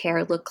team-based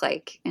care look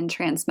like in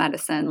trans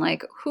medicine?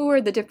 Like, who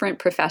are the different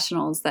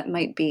professionals that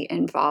might be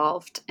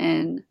involved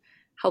in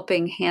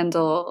helping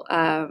handle,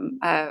 helping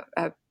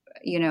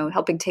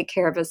take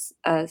care of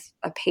a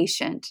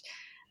patient?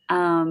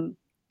 And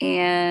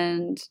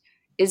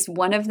is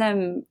one of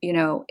them,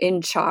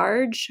 in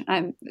charge?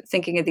 I'm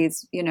thinking of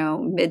these,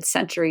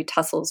 mid-century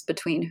tussles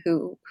between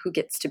who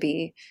gets to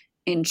be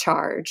in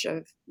charge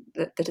of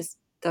the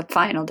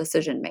final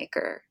decision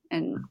maker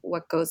and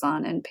what goes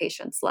on in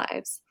patients'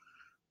 lives.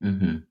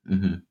 Mm-hmm,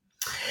 mm-hmm.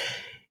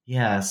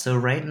 Yeah, so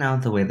right now,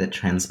 the way that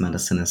trans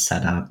medicine is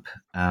set up,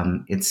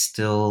 it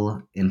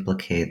still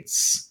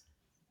implicates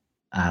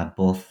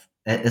both,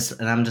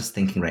 and I'm just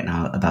thinking right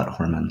now about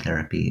hormone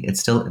therapy, it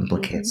still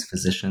implicates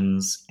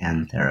physicians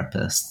and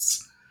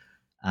therapists.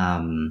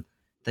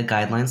 The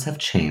guidelines have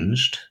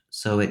changed.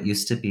 So it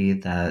used to be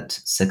that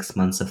 6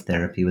 months of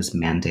therapy was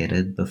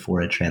mandated before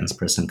a trans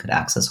person could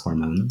access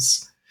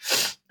hormones.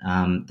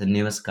 The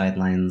newest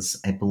guidelines,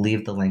 I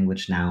believe the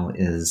language now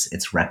is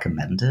it's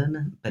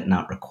recommended, but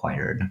not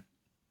required.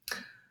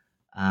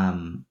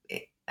 I'm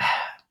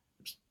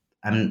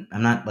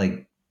not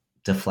like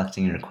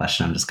deflecting your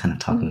question. I'm just kind of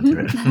talking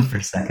through it for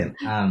a second.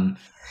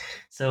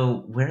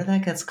 So where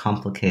that gets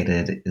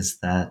complicated is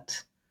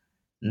that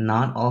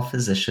not all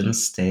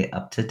physicians stay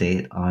up to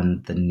date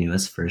on the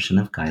newest version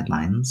of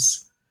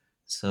guidelines.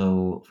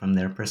 So from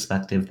their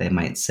perspective, they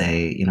might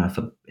say,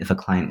 if a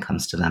client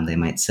comes to them, they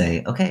might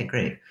say, okay,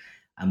 great,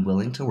 I'm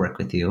willing to work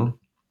with you,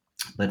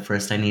 but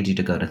first I need you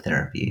to go to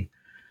therapy.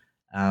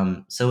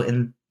 So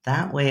in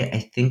that way, I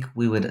think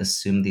we would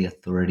assume the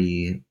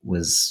authority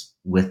was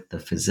with the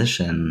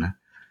physician.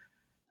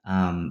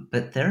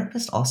 But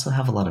therapists also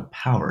have a lot of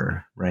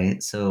power,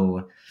 right?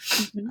 So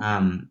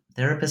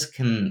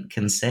therapists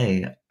can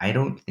say, I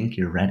don't think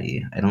you're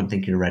ready. I don't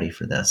think you're ready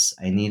for this.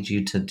 I need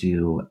you to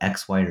do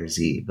X, Y, or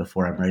Z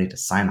before I'm ready to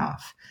sign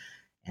off.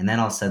 And then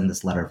I'll send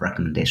this letter of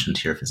recommendation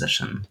to your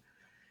physician.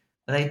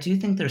 But I do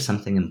think there's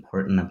something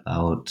important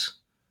about,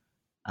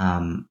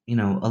 a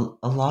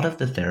lot of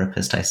the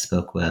therapists I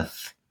spoke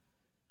with,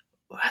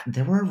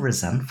 they were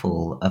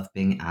resentful of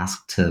being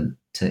asked to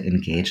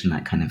engage in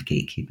that kind of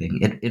gatekeeping.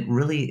 It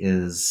really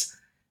is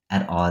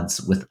at odds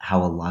with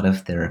how a lot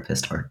of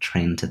therapists are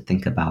trained to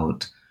think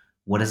about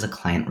what does a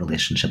client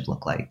relationship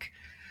look like.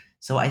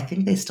 So I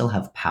think they still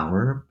have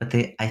power, but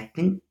I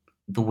think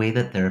the way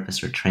that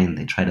therapists are trained,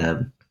 they try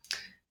to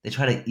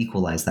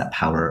equalize that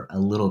power a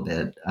little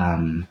bit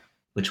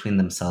between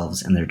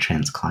themselves and their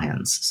trans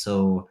clients.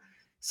 So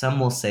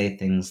some will say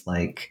things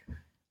like,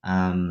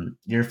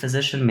 your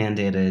physician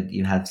mandated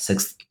you have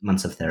 6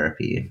 months of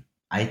therapy.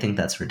 I think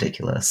that's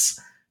ridiculous.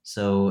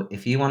 So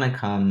if you want to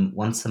come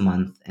once a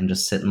month and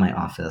just sit in my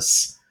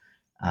office,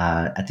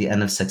 at the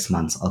end of 6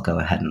 months, I'll go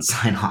ahead and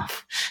sign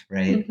off,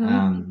 right?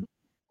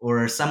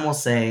 Or some will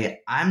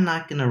say, I'm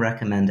not going to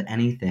recommend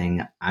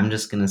anything. I'm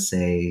just going to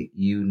say,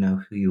 you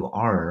know who you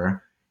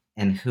are,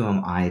 and who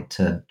am I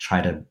to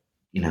try to,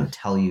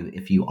 tell you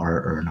if you are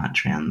or are not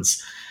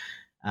trans.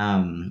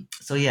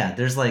 So yeah,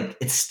 there's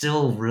it's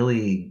still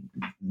really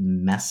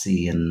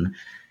messy, and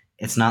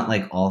it's not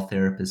like all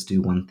therapists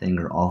do one thing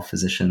or all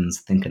physicians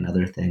think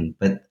another thing.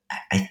 But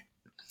I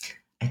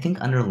think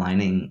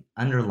underlying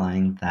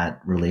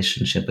that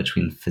relationship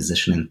between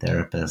physician and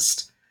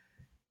therapist,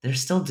 they're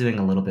still doing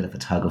a little bit of a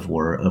tug of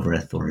war over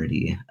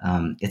authority.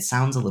 It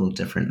sounds a little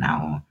different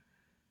now,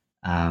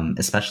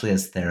 especially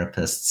as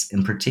therapists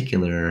in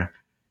particular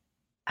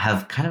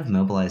have kind of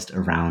mobilized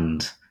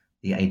around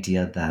the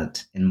idea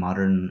that in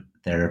modern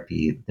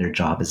therapy, their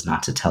job is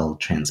not to tell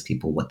trans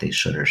people what they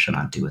should or should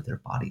not do with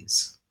their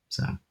bodies.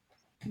 So,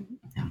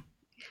 yeah.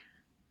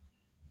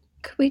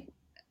 Could we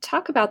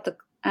talk about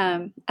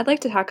I'd like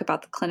to talk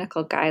about the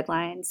clinical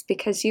guidelines,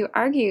 because you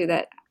argue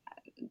that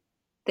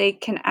they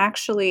can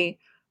actually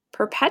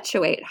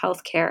perpetuate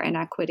healthcare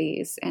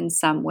inequities in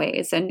some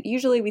ways. And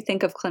usually we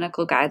think of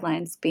clinical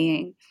guidelines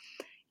being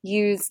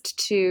used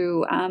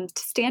to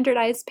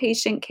standardize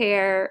patient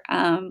care.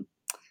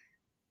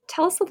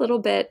 Tell us a little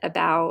bit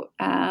about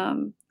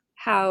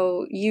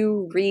how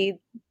you read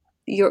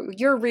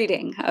your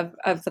reading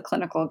of the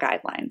clinical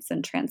guidelines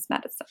in trans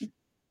medicine.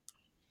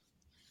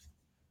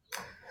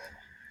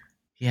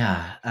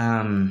 Yeah.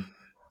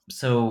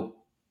 So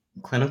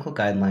clinical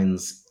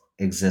guidelines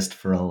exist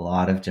for a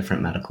lot of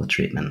different medical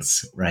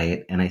treatments,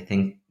 right? And I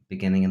think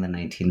beginning in the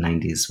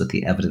 1990s with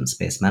the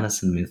evidence-based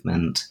medicine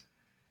movement,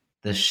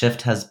 the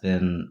shift has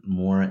been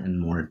more and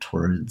more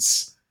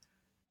towards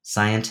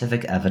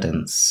scientific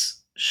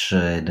evidence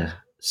should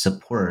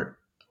support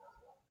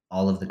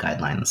all of the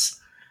guidelines.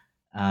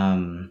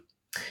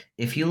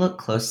 If you look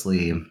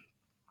closely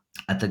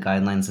at the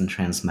guidelines in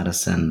trans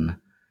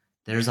medicine,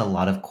 there's a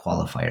lot of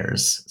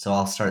qualifiers. So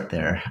I'll start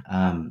there.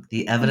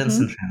 The evidence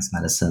in trans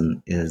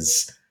medicine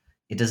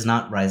it does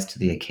not rise to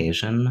the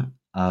occasion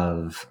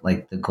of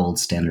the gold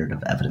standard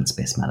of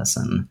evidence-based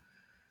medicine.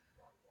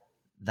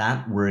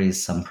 That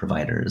worries some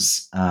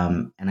providers.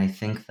 And I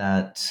think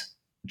that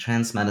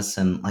trans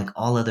medicine, like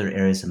all other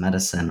areas of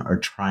medicine, are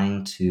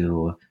trying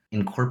to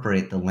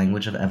incorporate the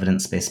language of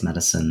evidence-based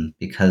medicine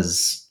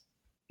because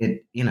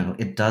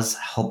it does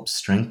help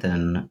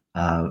strengthen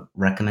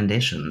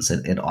recommendations.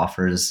 It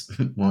offers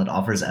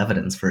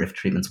evidence for if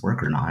treatments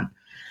work or not.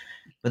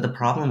 But the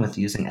problem with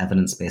using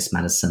evidence-based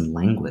medicine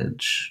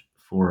language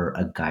for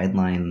a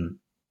guideline,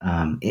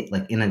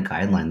 in a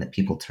guideline that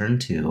people turn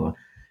to,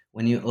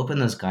 when you open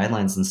those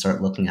guidelines and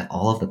start looking at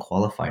all of the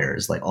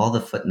qualifiers, like all the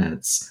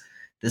footnotes,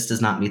 this does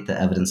not meet the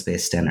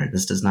evidence-based standard.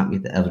 This does not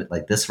meet the evidence.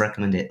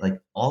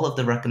 All of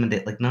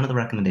the none of the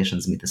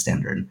recommendations meet the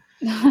standard.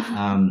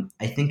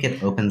 I think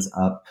it opens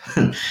up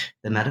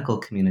the medical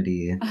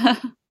community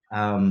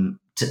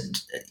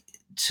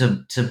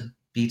to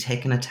be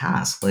taken to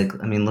task.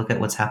 Look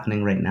at what's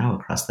happening right now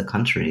across the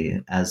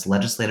country as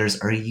legislators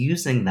are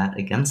using that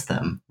against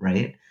them,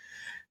 right?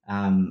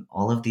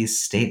 All of these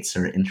states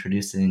are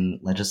introducing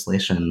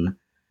legislation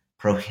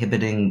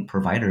prohibiting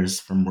providers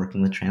from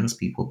working with trans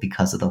people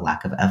because of the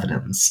lack of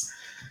evidence.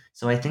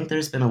 So I think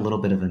there's been a little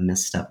bit of a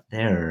misstep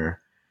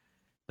there.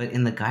 But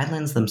in the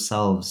guidelines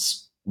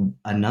themselves,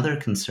 another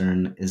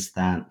concern is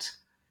that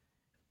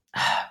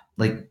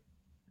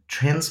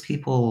trans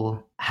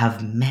people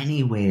have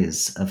many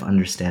ways of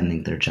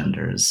understanding their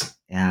genders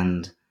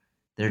and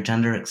their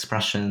gender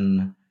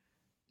expression.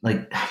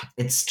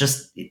 It's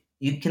just,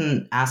 you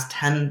can ask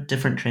 10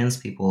 different trans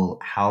people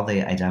how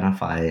they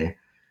identify,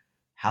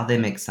 how they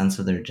make sense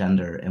of their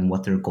gender, and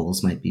what their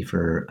goals might be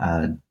for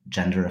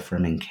gender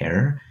affirming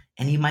care,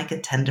 and you might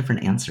get 10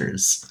 different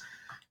answers.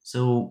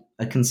 So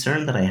a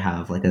concern that I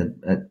have, like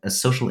a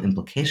social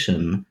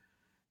implication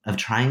of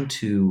trying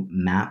to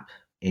map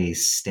a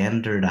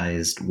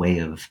standardized way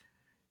of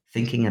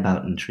thinking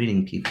about and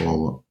treating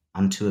people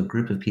onto a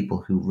group of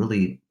people who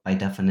really, by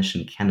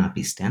definition, cannot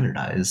be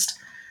standardized,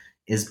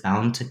 is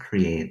bound to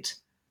create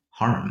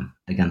harm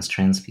against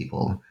trans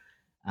people.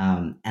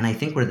 And I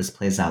think where this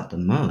plays out the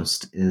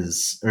most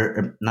is,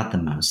 or not the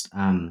most,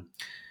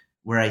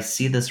 where I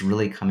see this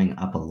really coming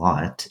up a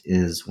lot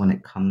is when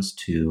it comes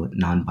to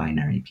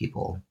non-binary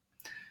people.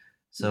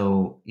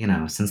 So,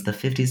 since the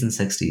 50s and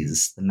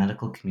 60s, the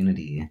medical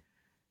community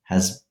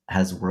has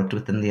worked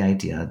within the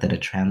idea that a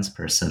trans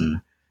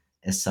person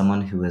is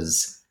someone who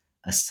is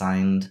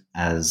assigned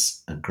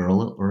as a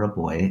girl or a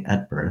boy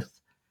at birth,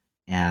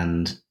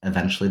 and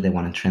eventually they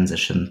want to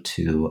transition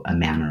to a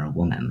man or a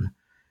woman.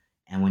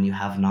 And when you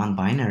have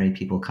non-binary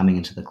people coming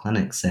into the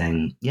clinic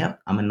saying, yep,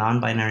 I'm a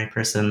non-binary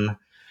person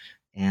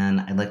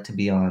and I'd like to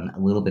be on a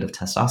little bit of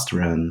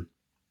testosterone,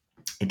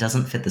 it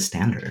doesn't fit the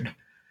standard.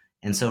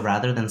 And so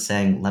rather than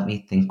saying, let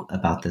me think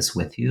about this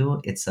with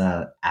you, it's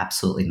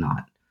absolutely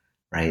not,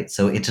 right?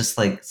 So it's just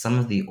like some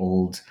of the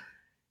old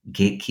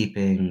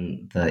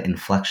gatekeeping, the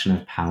inflection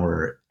of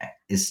power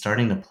is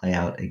starting to play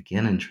out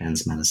again in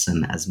trans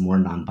medicine as more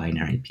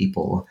non-binary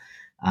people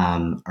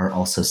are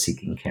also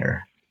seeking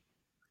care.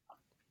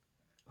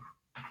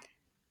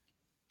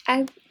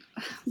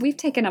 We've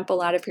taken up a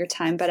lot of your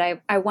time, but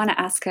I want to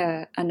ask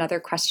another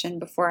question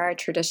before our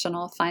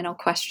traditional final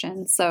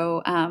question.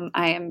 So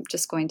I am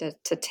just going to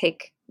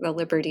take the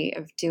liberty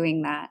of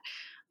doing that.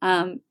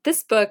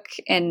 This book,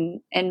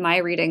 in my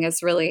reading,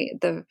 is really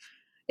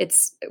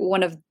it's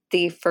one of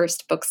the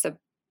first books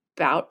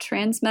about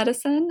trans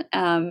medicine,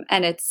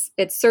 and it's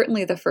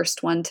certainly the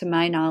first one, to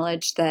my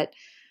knowledge, that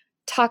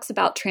talks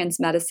about trans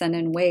medicine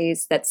in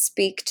ways that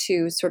speak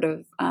to sort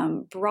of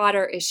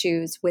broader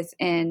issues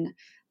within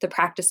the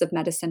practice of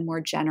medicine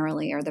more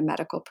generally, or the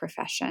medical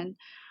profession.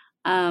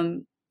 The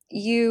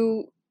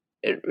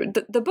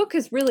book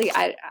is really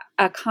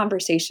a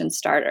conversation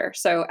starter.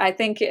 So I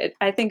think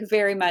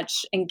very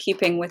much in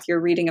keeping with your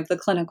reading of the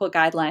clinical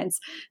guidelines,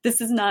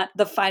 this is not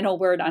the final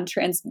word on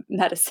trans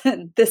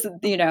medicine. This is,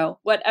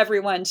 what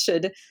everyone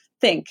should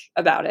think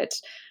about it.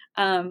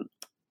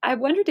 I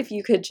wondered if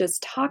you could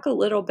just talk a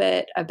little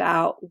bit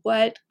about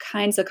what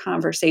kinds of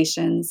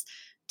conversations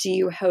do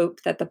you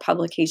hope that the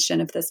publication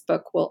of this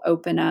book will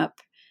open up,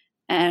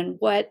 and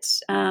what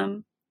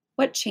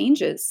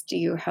changes do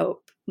you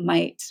hope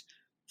might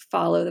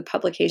follow the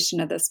publication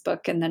of this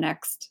book in the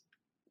next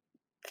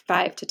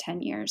 5 to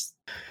 10 years?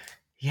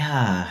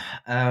 Yeah.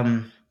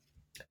 I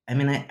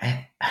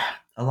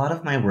a lot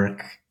of my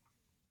work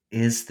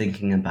is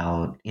thinking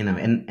about,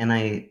 and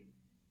I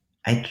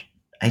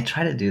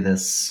try to do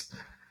this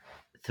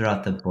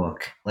throughout the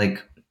book,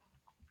 like,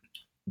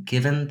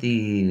 given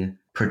the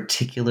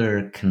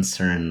particular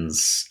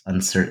concerns,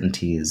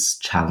 uncertainties,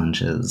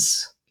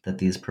 challenges that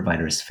these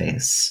providers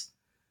face,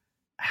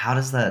 how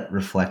does that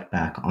reflect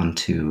back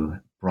onto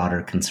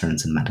broader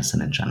concerns in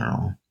medicine in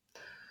general?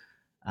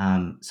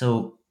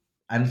 So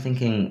I'm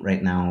thinking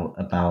right now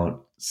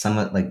about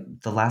the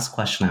last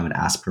question I would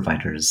ask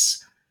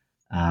providers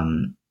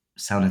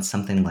sounded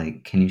something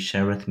like, can you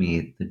share with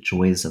me the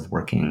joys of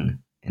working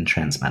in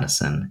trans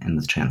medicine and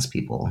with trans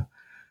people?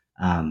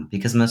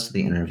 Because most of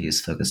the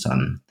interviews focused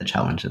on the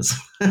challenges.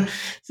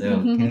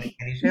 So can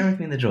you share with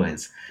me the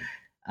joys?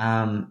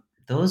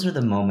 Those are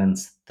the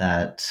moments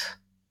that,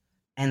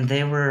 and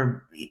they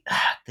were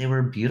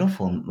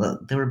beautiful.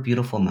 They were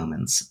beautiful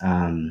moments.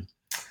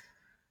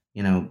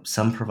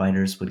 Some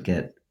providers would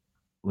get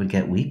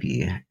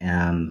weepy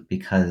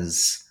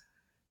because,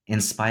 in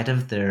spite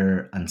of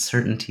their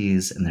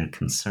uncertainties and their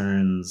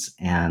concerns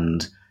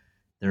and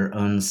their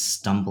own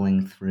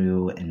stumbling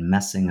through and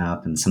messing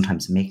up and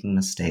sometimes making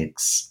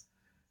mistakes,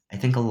 I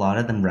think a lot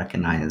of them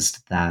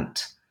recognized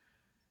that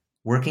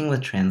working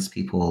with trans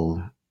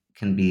people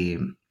can be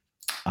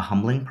a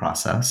humbling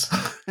process.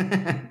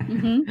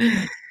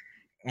 Mm-hmm.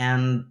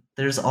 And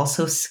there's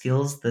also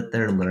skills that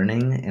they're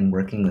learning in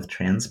working with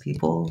trans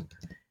people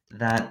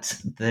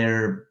that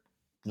they're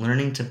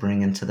learning to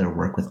bring into their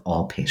work with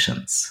all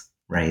patients,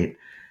 right?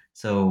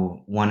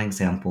 So one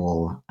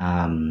example,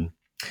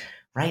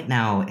 right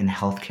now in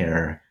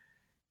healthcare,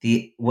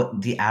 the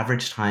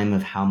average time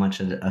of how much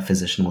a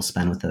physician will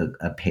spend with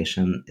a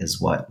patient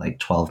is like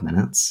 12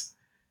 minutes.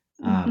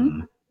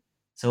 Mm-hmm.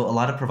 So a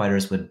lot of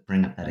providers would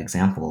bring up that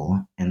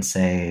example and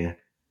say,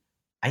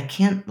 I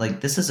can't,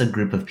 this is a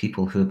group of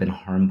people who have been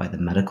harmed by the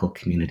medical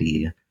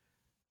community.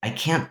 I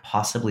can't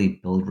possibly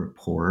build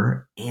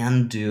rapport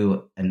and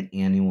do an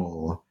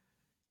annual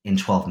in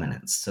 12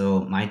 minutes.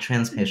 So my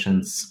trans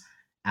patients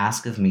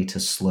ask of me to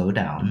slow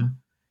down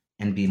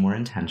and be more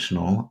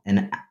intentional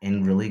and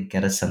really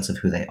get a sense of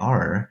who they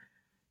are.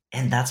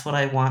 And that's what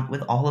I want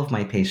with all of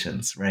my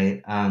patients,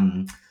 right?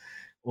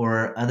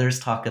 Or others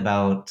talk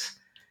about,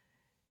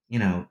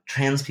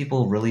 trans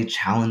people really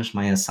challenged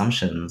my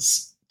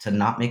assumptions to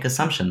not make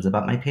assumptions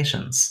about my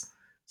patients.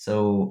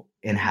 So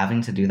in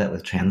having to do that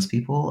with trans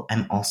people,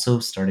 I'm also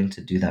starting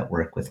to do that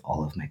work with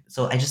all of my.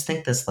 So I just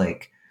think this,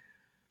 like,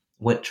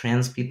 what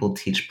trans people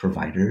teach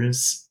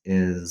providers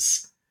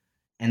is,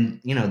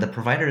 and the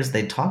providers,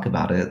 they talk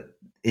about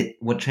it.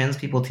 What trans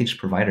people teach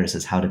providers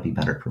is how to be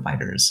better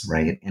providers,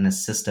 right? In a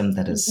system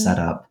that is set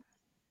up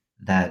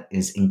that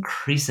is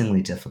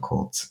increasingly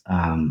difficult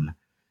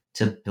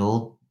to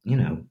build,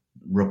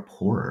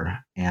 rapport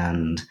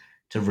and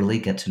to really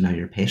get to know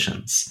your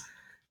patients.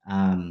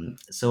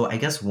 So I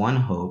guess one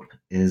hope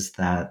is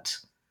that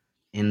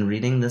in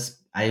reading this,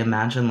 I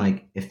imagine,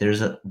 like, if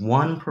there's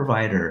one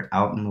provider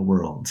out in the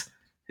world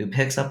who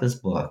picks up his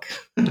book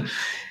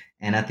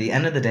and at the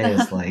end of the day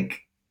is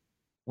like,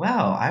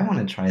 wow, I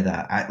want to try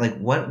that.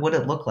 What would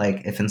it look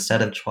like if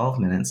instead of 12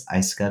 minutes,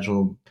 I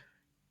scheduled,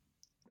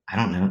 I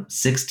don't know,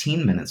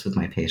 16 minutes with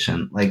my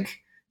patient, like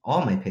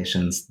all my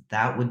patients?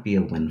 That would be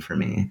a win for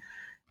me.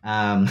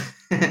 I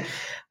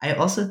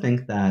also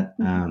think that,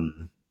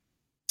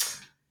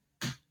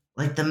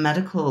 like, the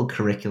medical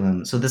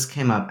curriculum, so this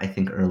came up, I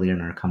think, earlier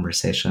in our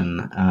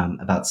conversation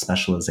about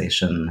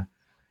specialization.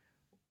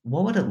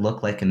 What would it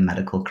look like in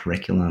medical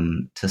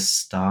curriculum to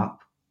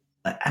stop,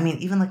 I mean,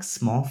 even like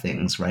small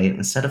things, right?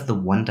 Instead of the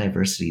one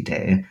diversity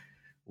day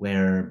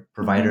where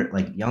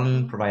like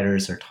young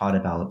providers are taught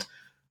about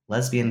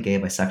lesbian, gay,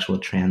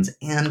 bisexual, trans,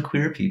 and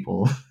queer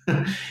people,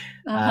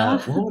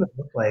 what would it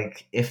look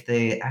like if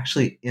they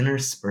actually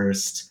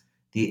interspersed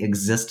the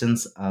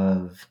existence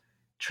of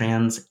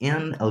trans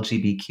and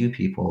LGBTQ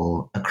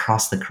people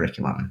across the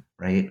curriculum,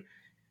 right?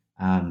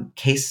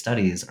 Case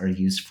studies are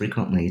used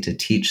frequently to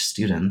teach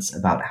students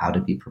about how to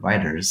be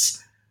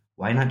providers.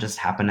 Why not just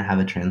happen to have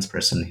a trans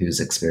person who's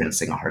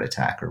experiencing a heart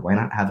attack? Or why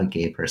not have a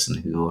gay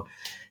person who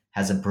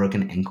has a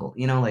broken ankle?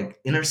 Like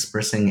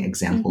interspersing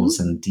examples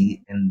and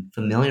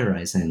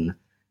familiarizing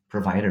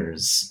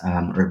providers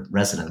or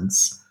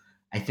residents,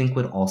 I think,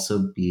 would also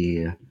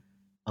be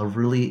a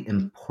really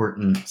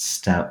important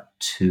step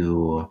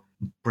to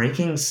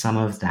breaking some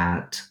of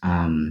that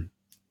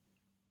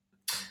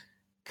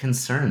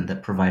concern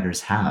that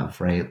providers have,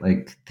 right?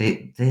 Like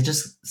they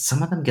just,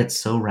 some of them get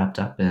so wrapped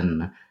up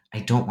in, I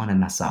don't want to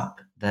mess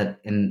up, that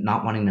in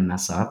not wanting to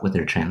mess up with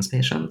their trans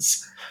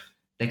patients,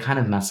 they kind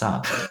of mess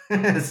up.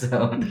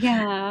 So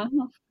yeah.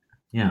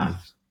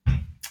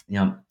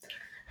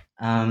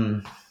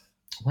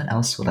 What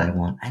else would I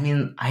want? I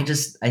mean, I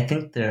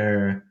think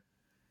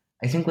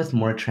with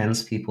more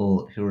trans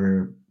people who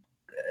are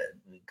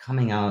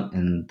coming out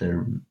and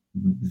they're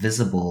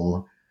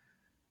visible,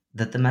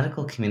 that the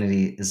medical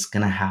community is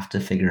going to have to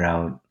figure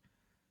out,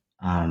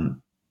 how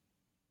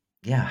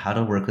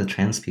to work with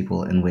trans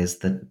people in ways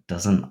that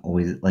doesn't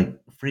always, like,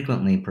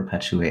 frequently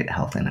perpetuate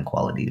health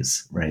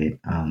inequalities, right?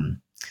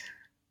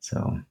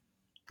 So,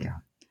 yeah.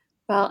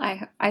 Well,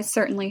 I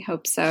certainly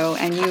hope so.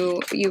 And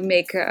you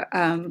make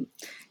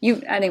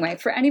anyway,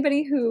 for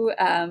anybody who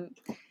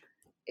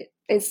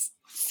is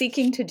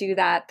seeking to do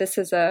that, this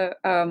is a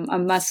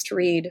must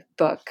read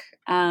book.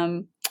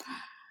 So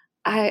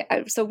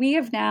we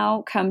have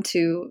now come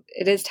to,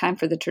 it is time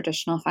for the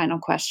traditional final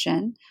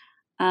question.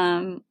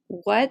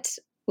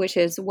 Which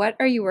is, what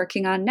are you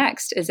working on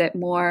next? Is it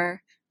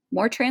more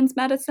trans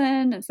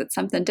medicine? Is it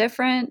something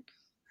different?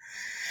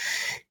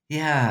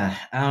 Yeah.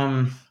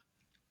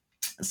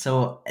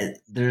 So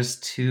there's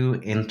two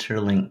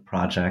interlinked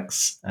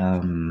projects.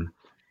 The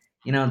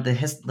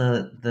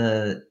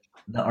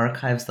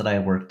archives that I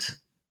worked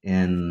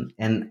in,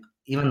 and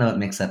even though it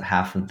makes up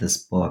half of this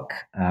book,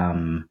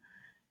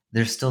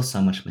 there's still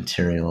so much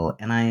material,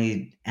 and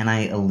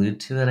I allude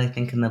to it, I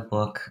think, in the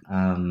book.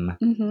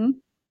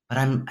 But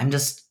I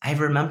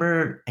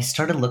remember I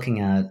started looking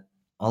at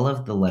all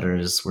of the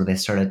letters where they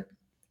started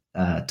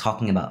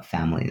talking about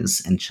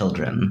families and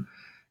children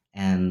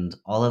and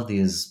all of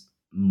these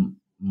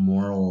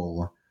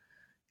moral,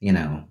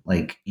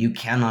 like, you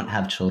cannot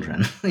have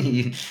children.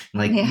 You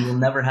will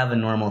never have a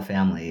normal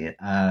family.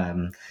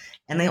 And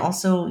they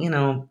also,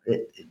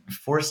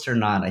 forced or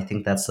not, I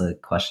think that's a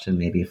question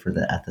maybe for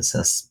the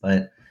ethicists,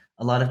 but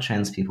a lot of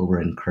trans people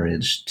were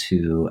encouraged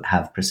to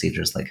have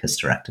procedures like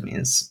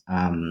hysterectomies.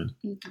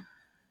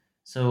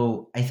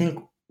 So I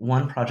think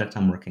one project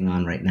I'm working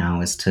on right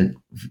now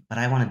but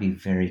I want to be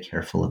very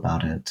careful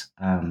about it.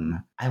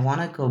 I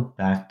want to go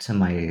back to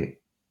my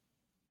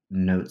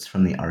notes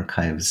from the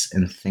archives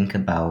and think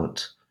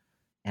about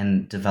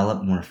and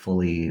develop more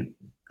fully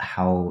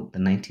how the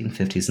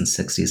 1950s and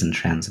 60s in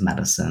trans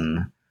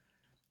medicine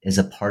is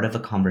a part of a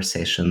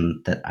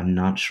conversation that I'm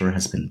not sure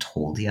has been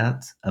told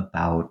yet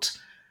about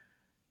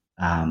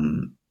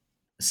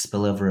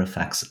spillover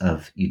effects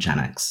of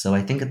eugenics. So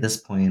I think at this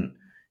point,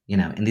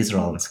 and these are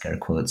all in scare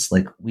quotes,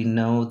 like, we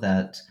know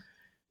that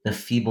the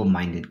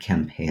feeble-minded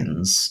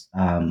campaigns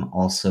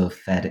also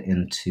fed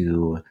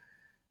into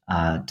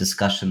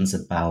discussions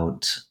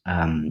about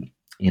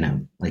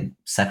like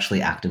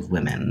sexually active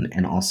women,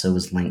 and also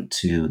was linked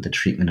to the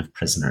treatment of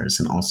prisoners,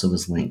 and also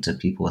was linked to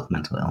people with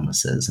mental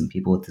illnesses and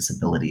people with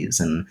disabilities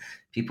and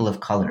people of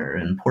color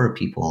and poor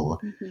people.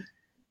 Mm-hmm.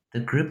 The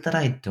group that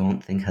I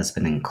don't think has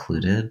been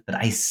included, but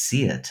I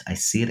see it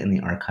in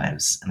the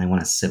archives, and I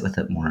want to sit with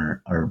it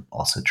more, are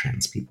also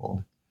trans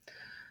people.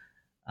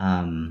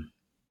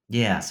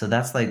 So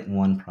that's like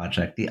one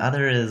project. The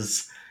other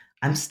is,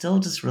 I'm still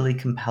just really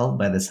compelled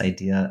by this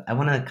idea. I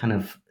want to kind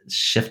of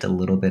shift a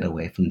little bit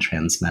away from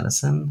trans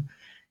medicine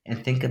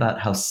and think about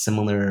how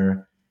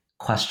similar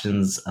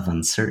questions of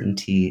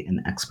uncertainty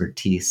and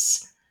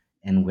expertise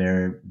and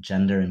where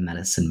gender and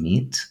medicine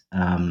meet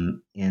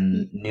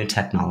in new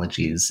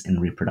technologies in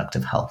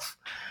reproductive health.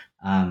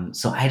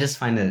 So I just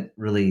find it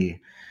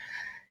really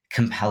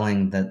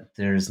compelling that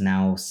there's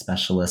now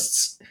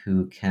specialists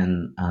who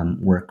can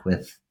work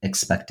with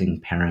expecting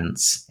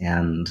parents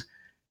and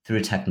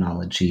through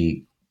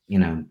technology,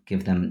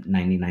 give them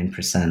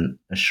 99%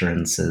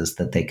 assurances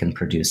that they can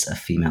produce a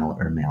female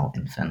or male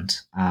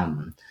infant.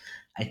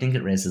 I think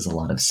it raises a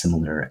lot of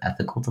similar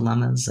ethical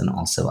dilemmas and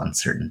also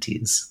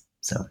uncertainties.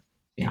 So,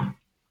 yeah.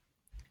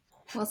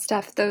 Well,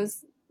 Steph,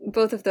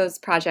 both of those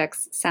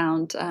projects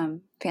sound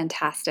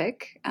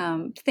fantastic.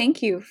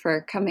 Thank you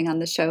for coming on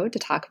the show to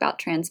talk about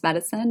trans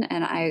medicine,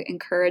 and I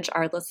encourage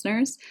our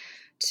listeners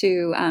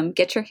to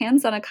get your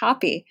hands on a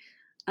copy.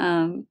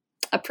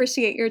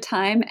 Appreciate your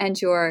time and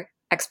your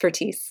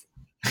expertise.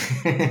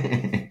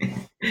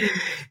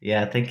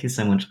 Yeah, thank you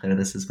so much, Claire.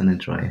 This has been a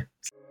joy.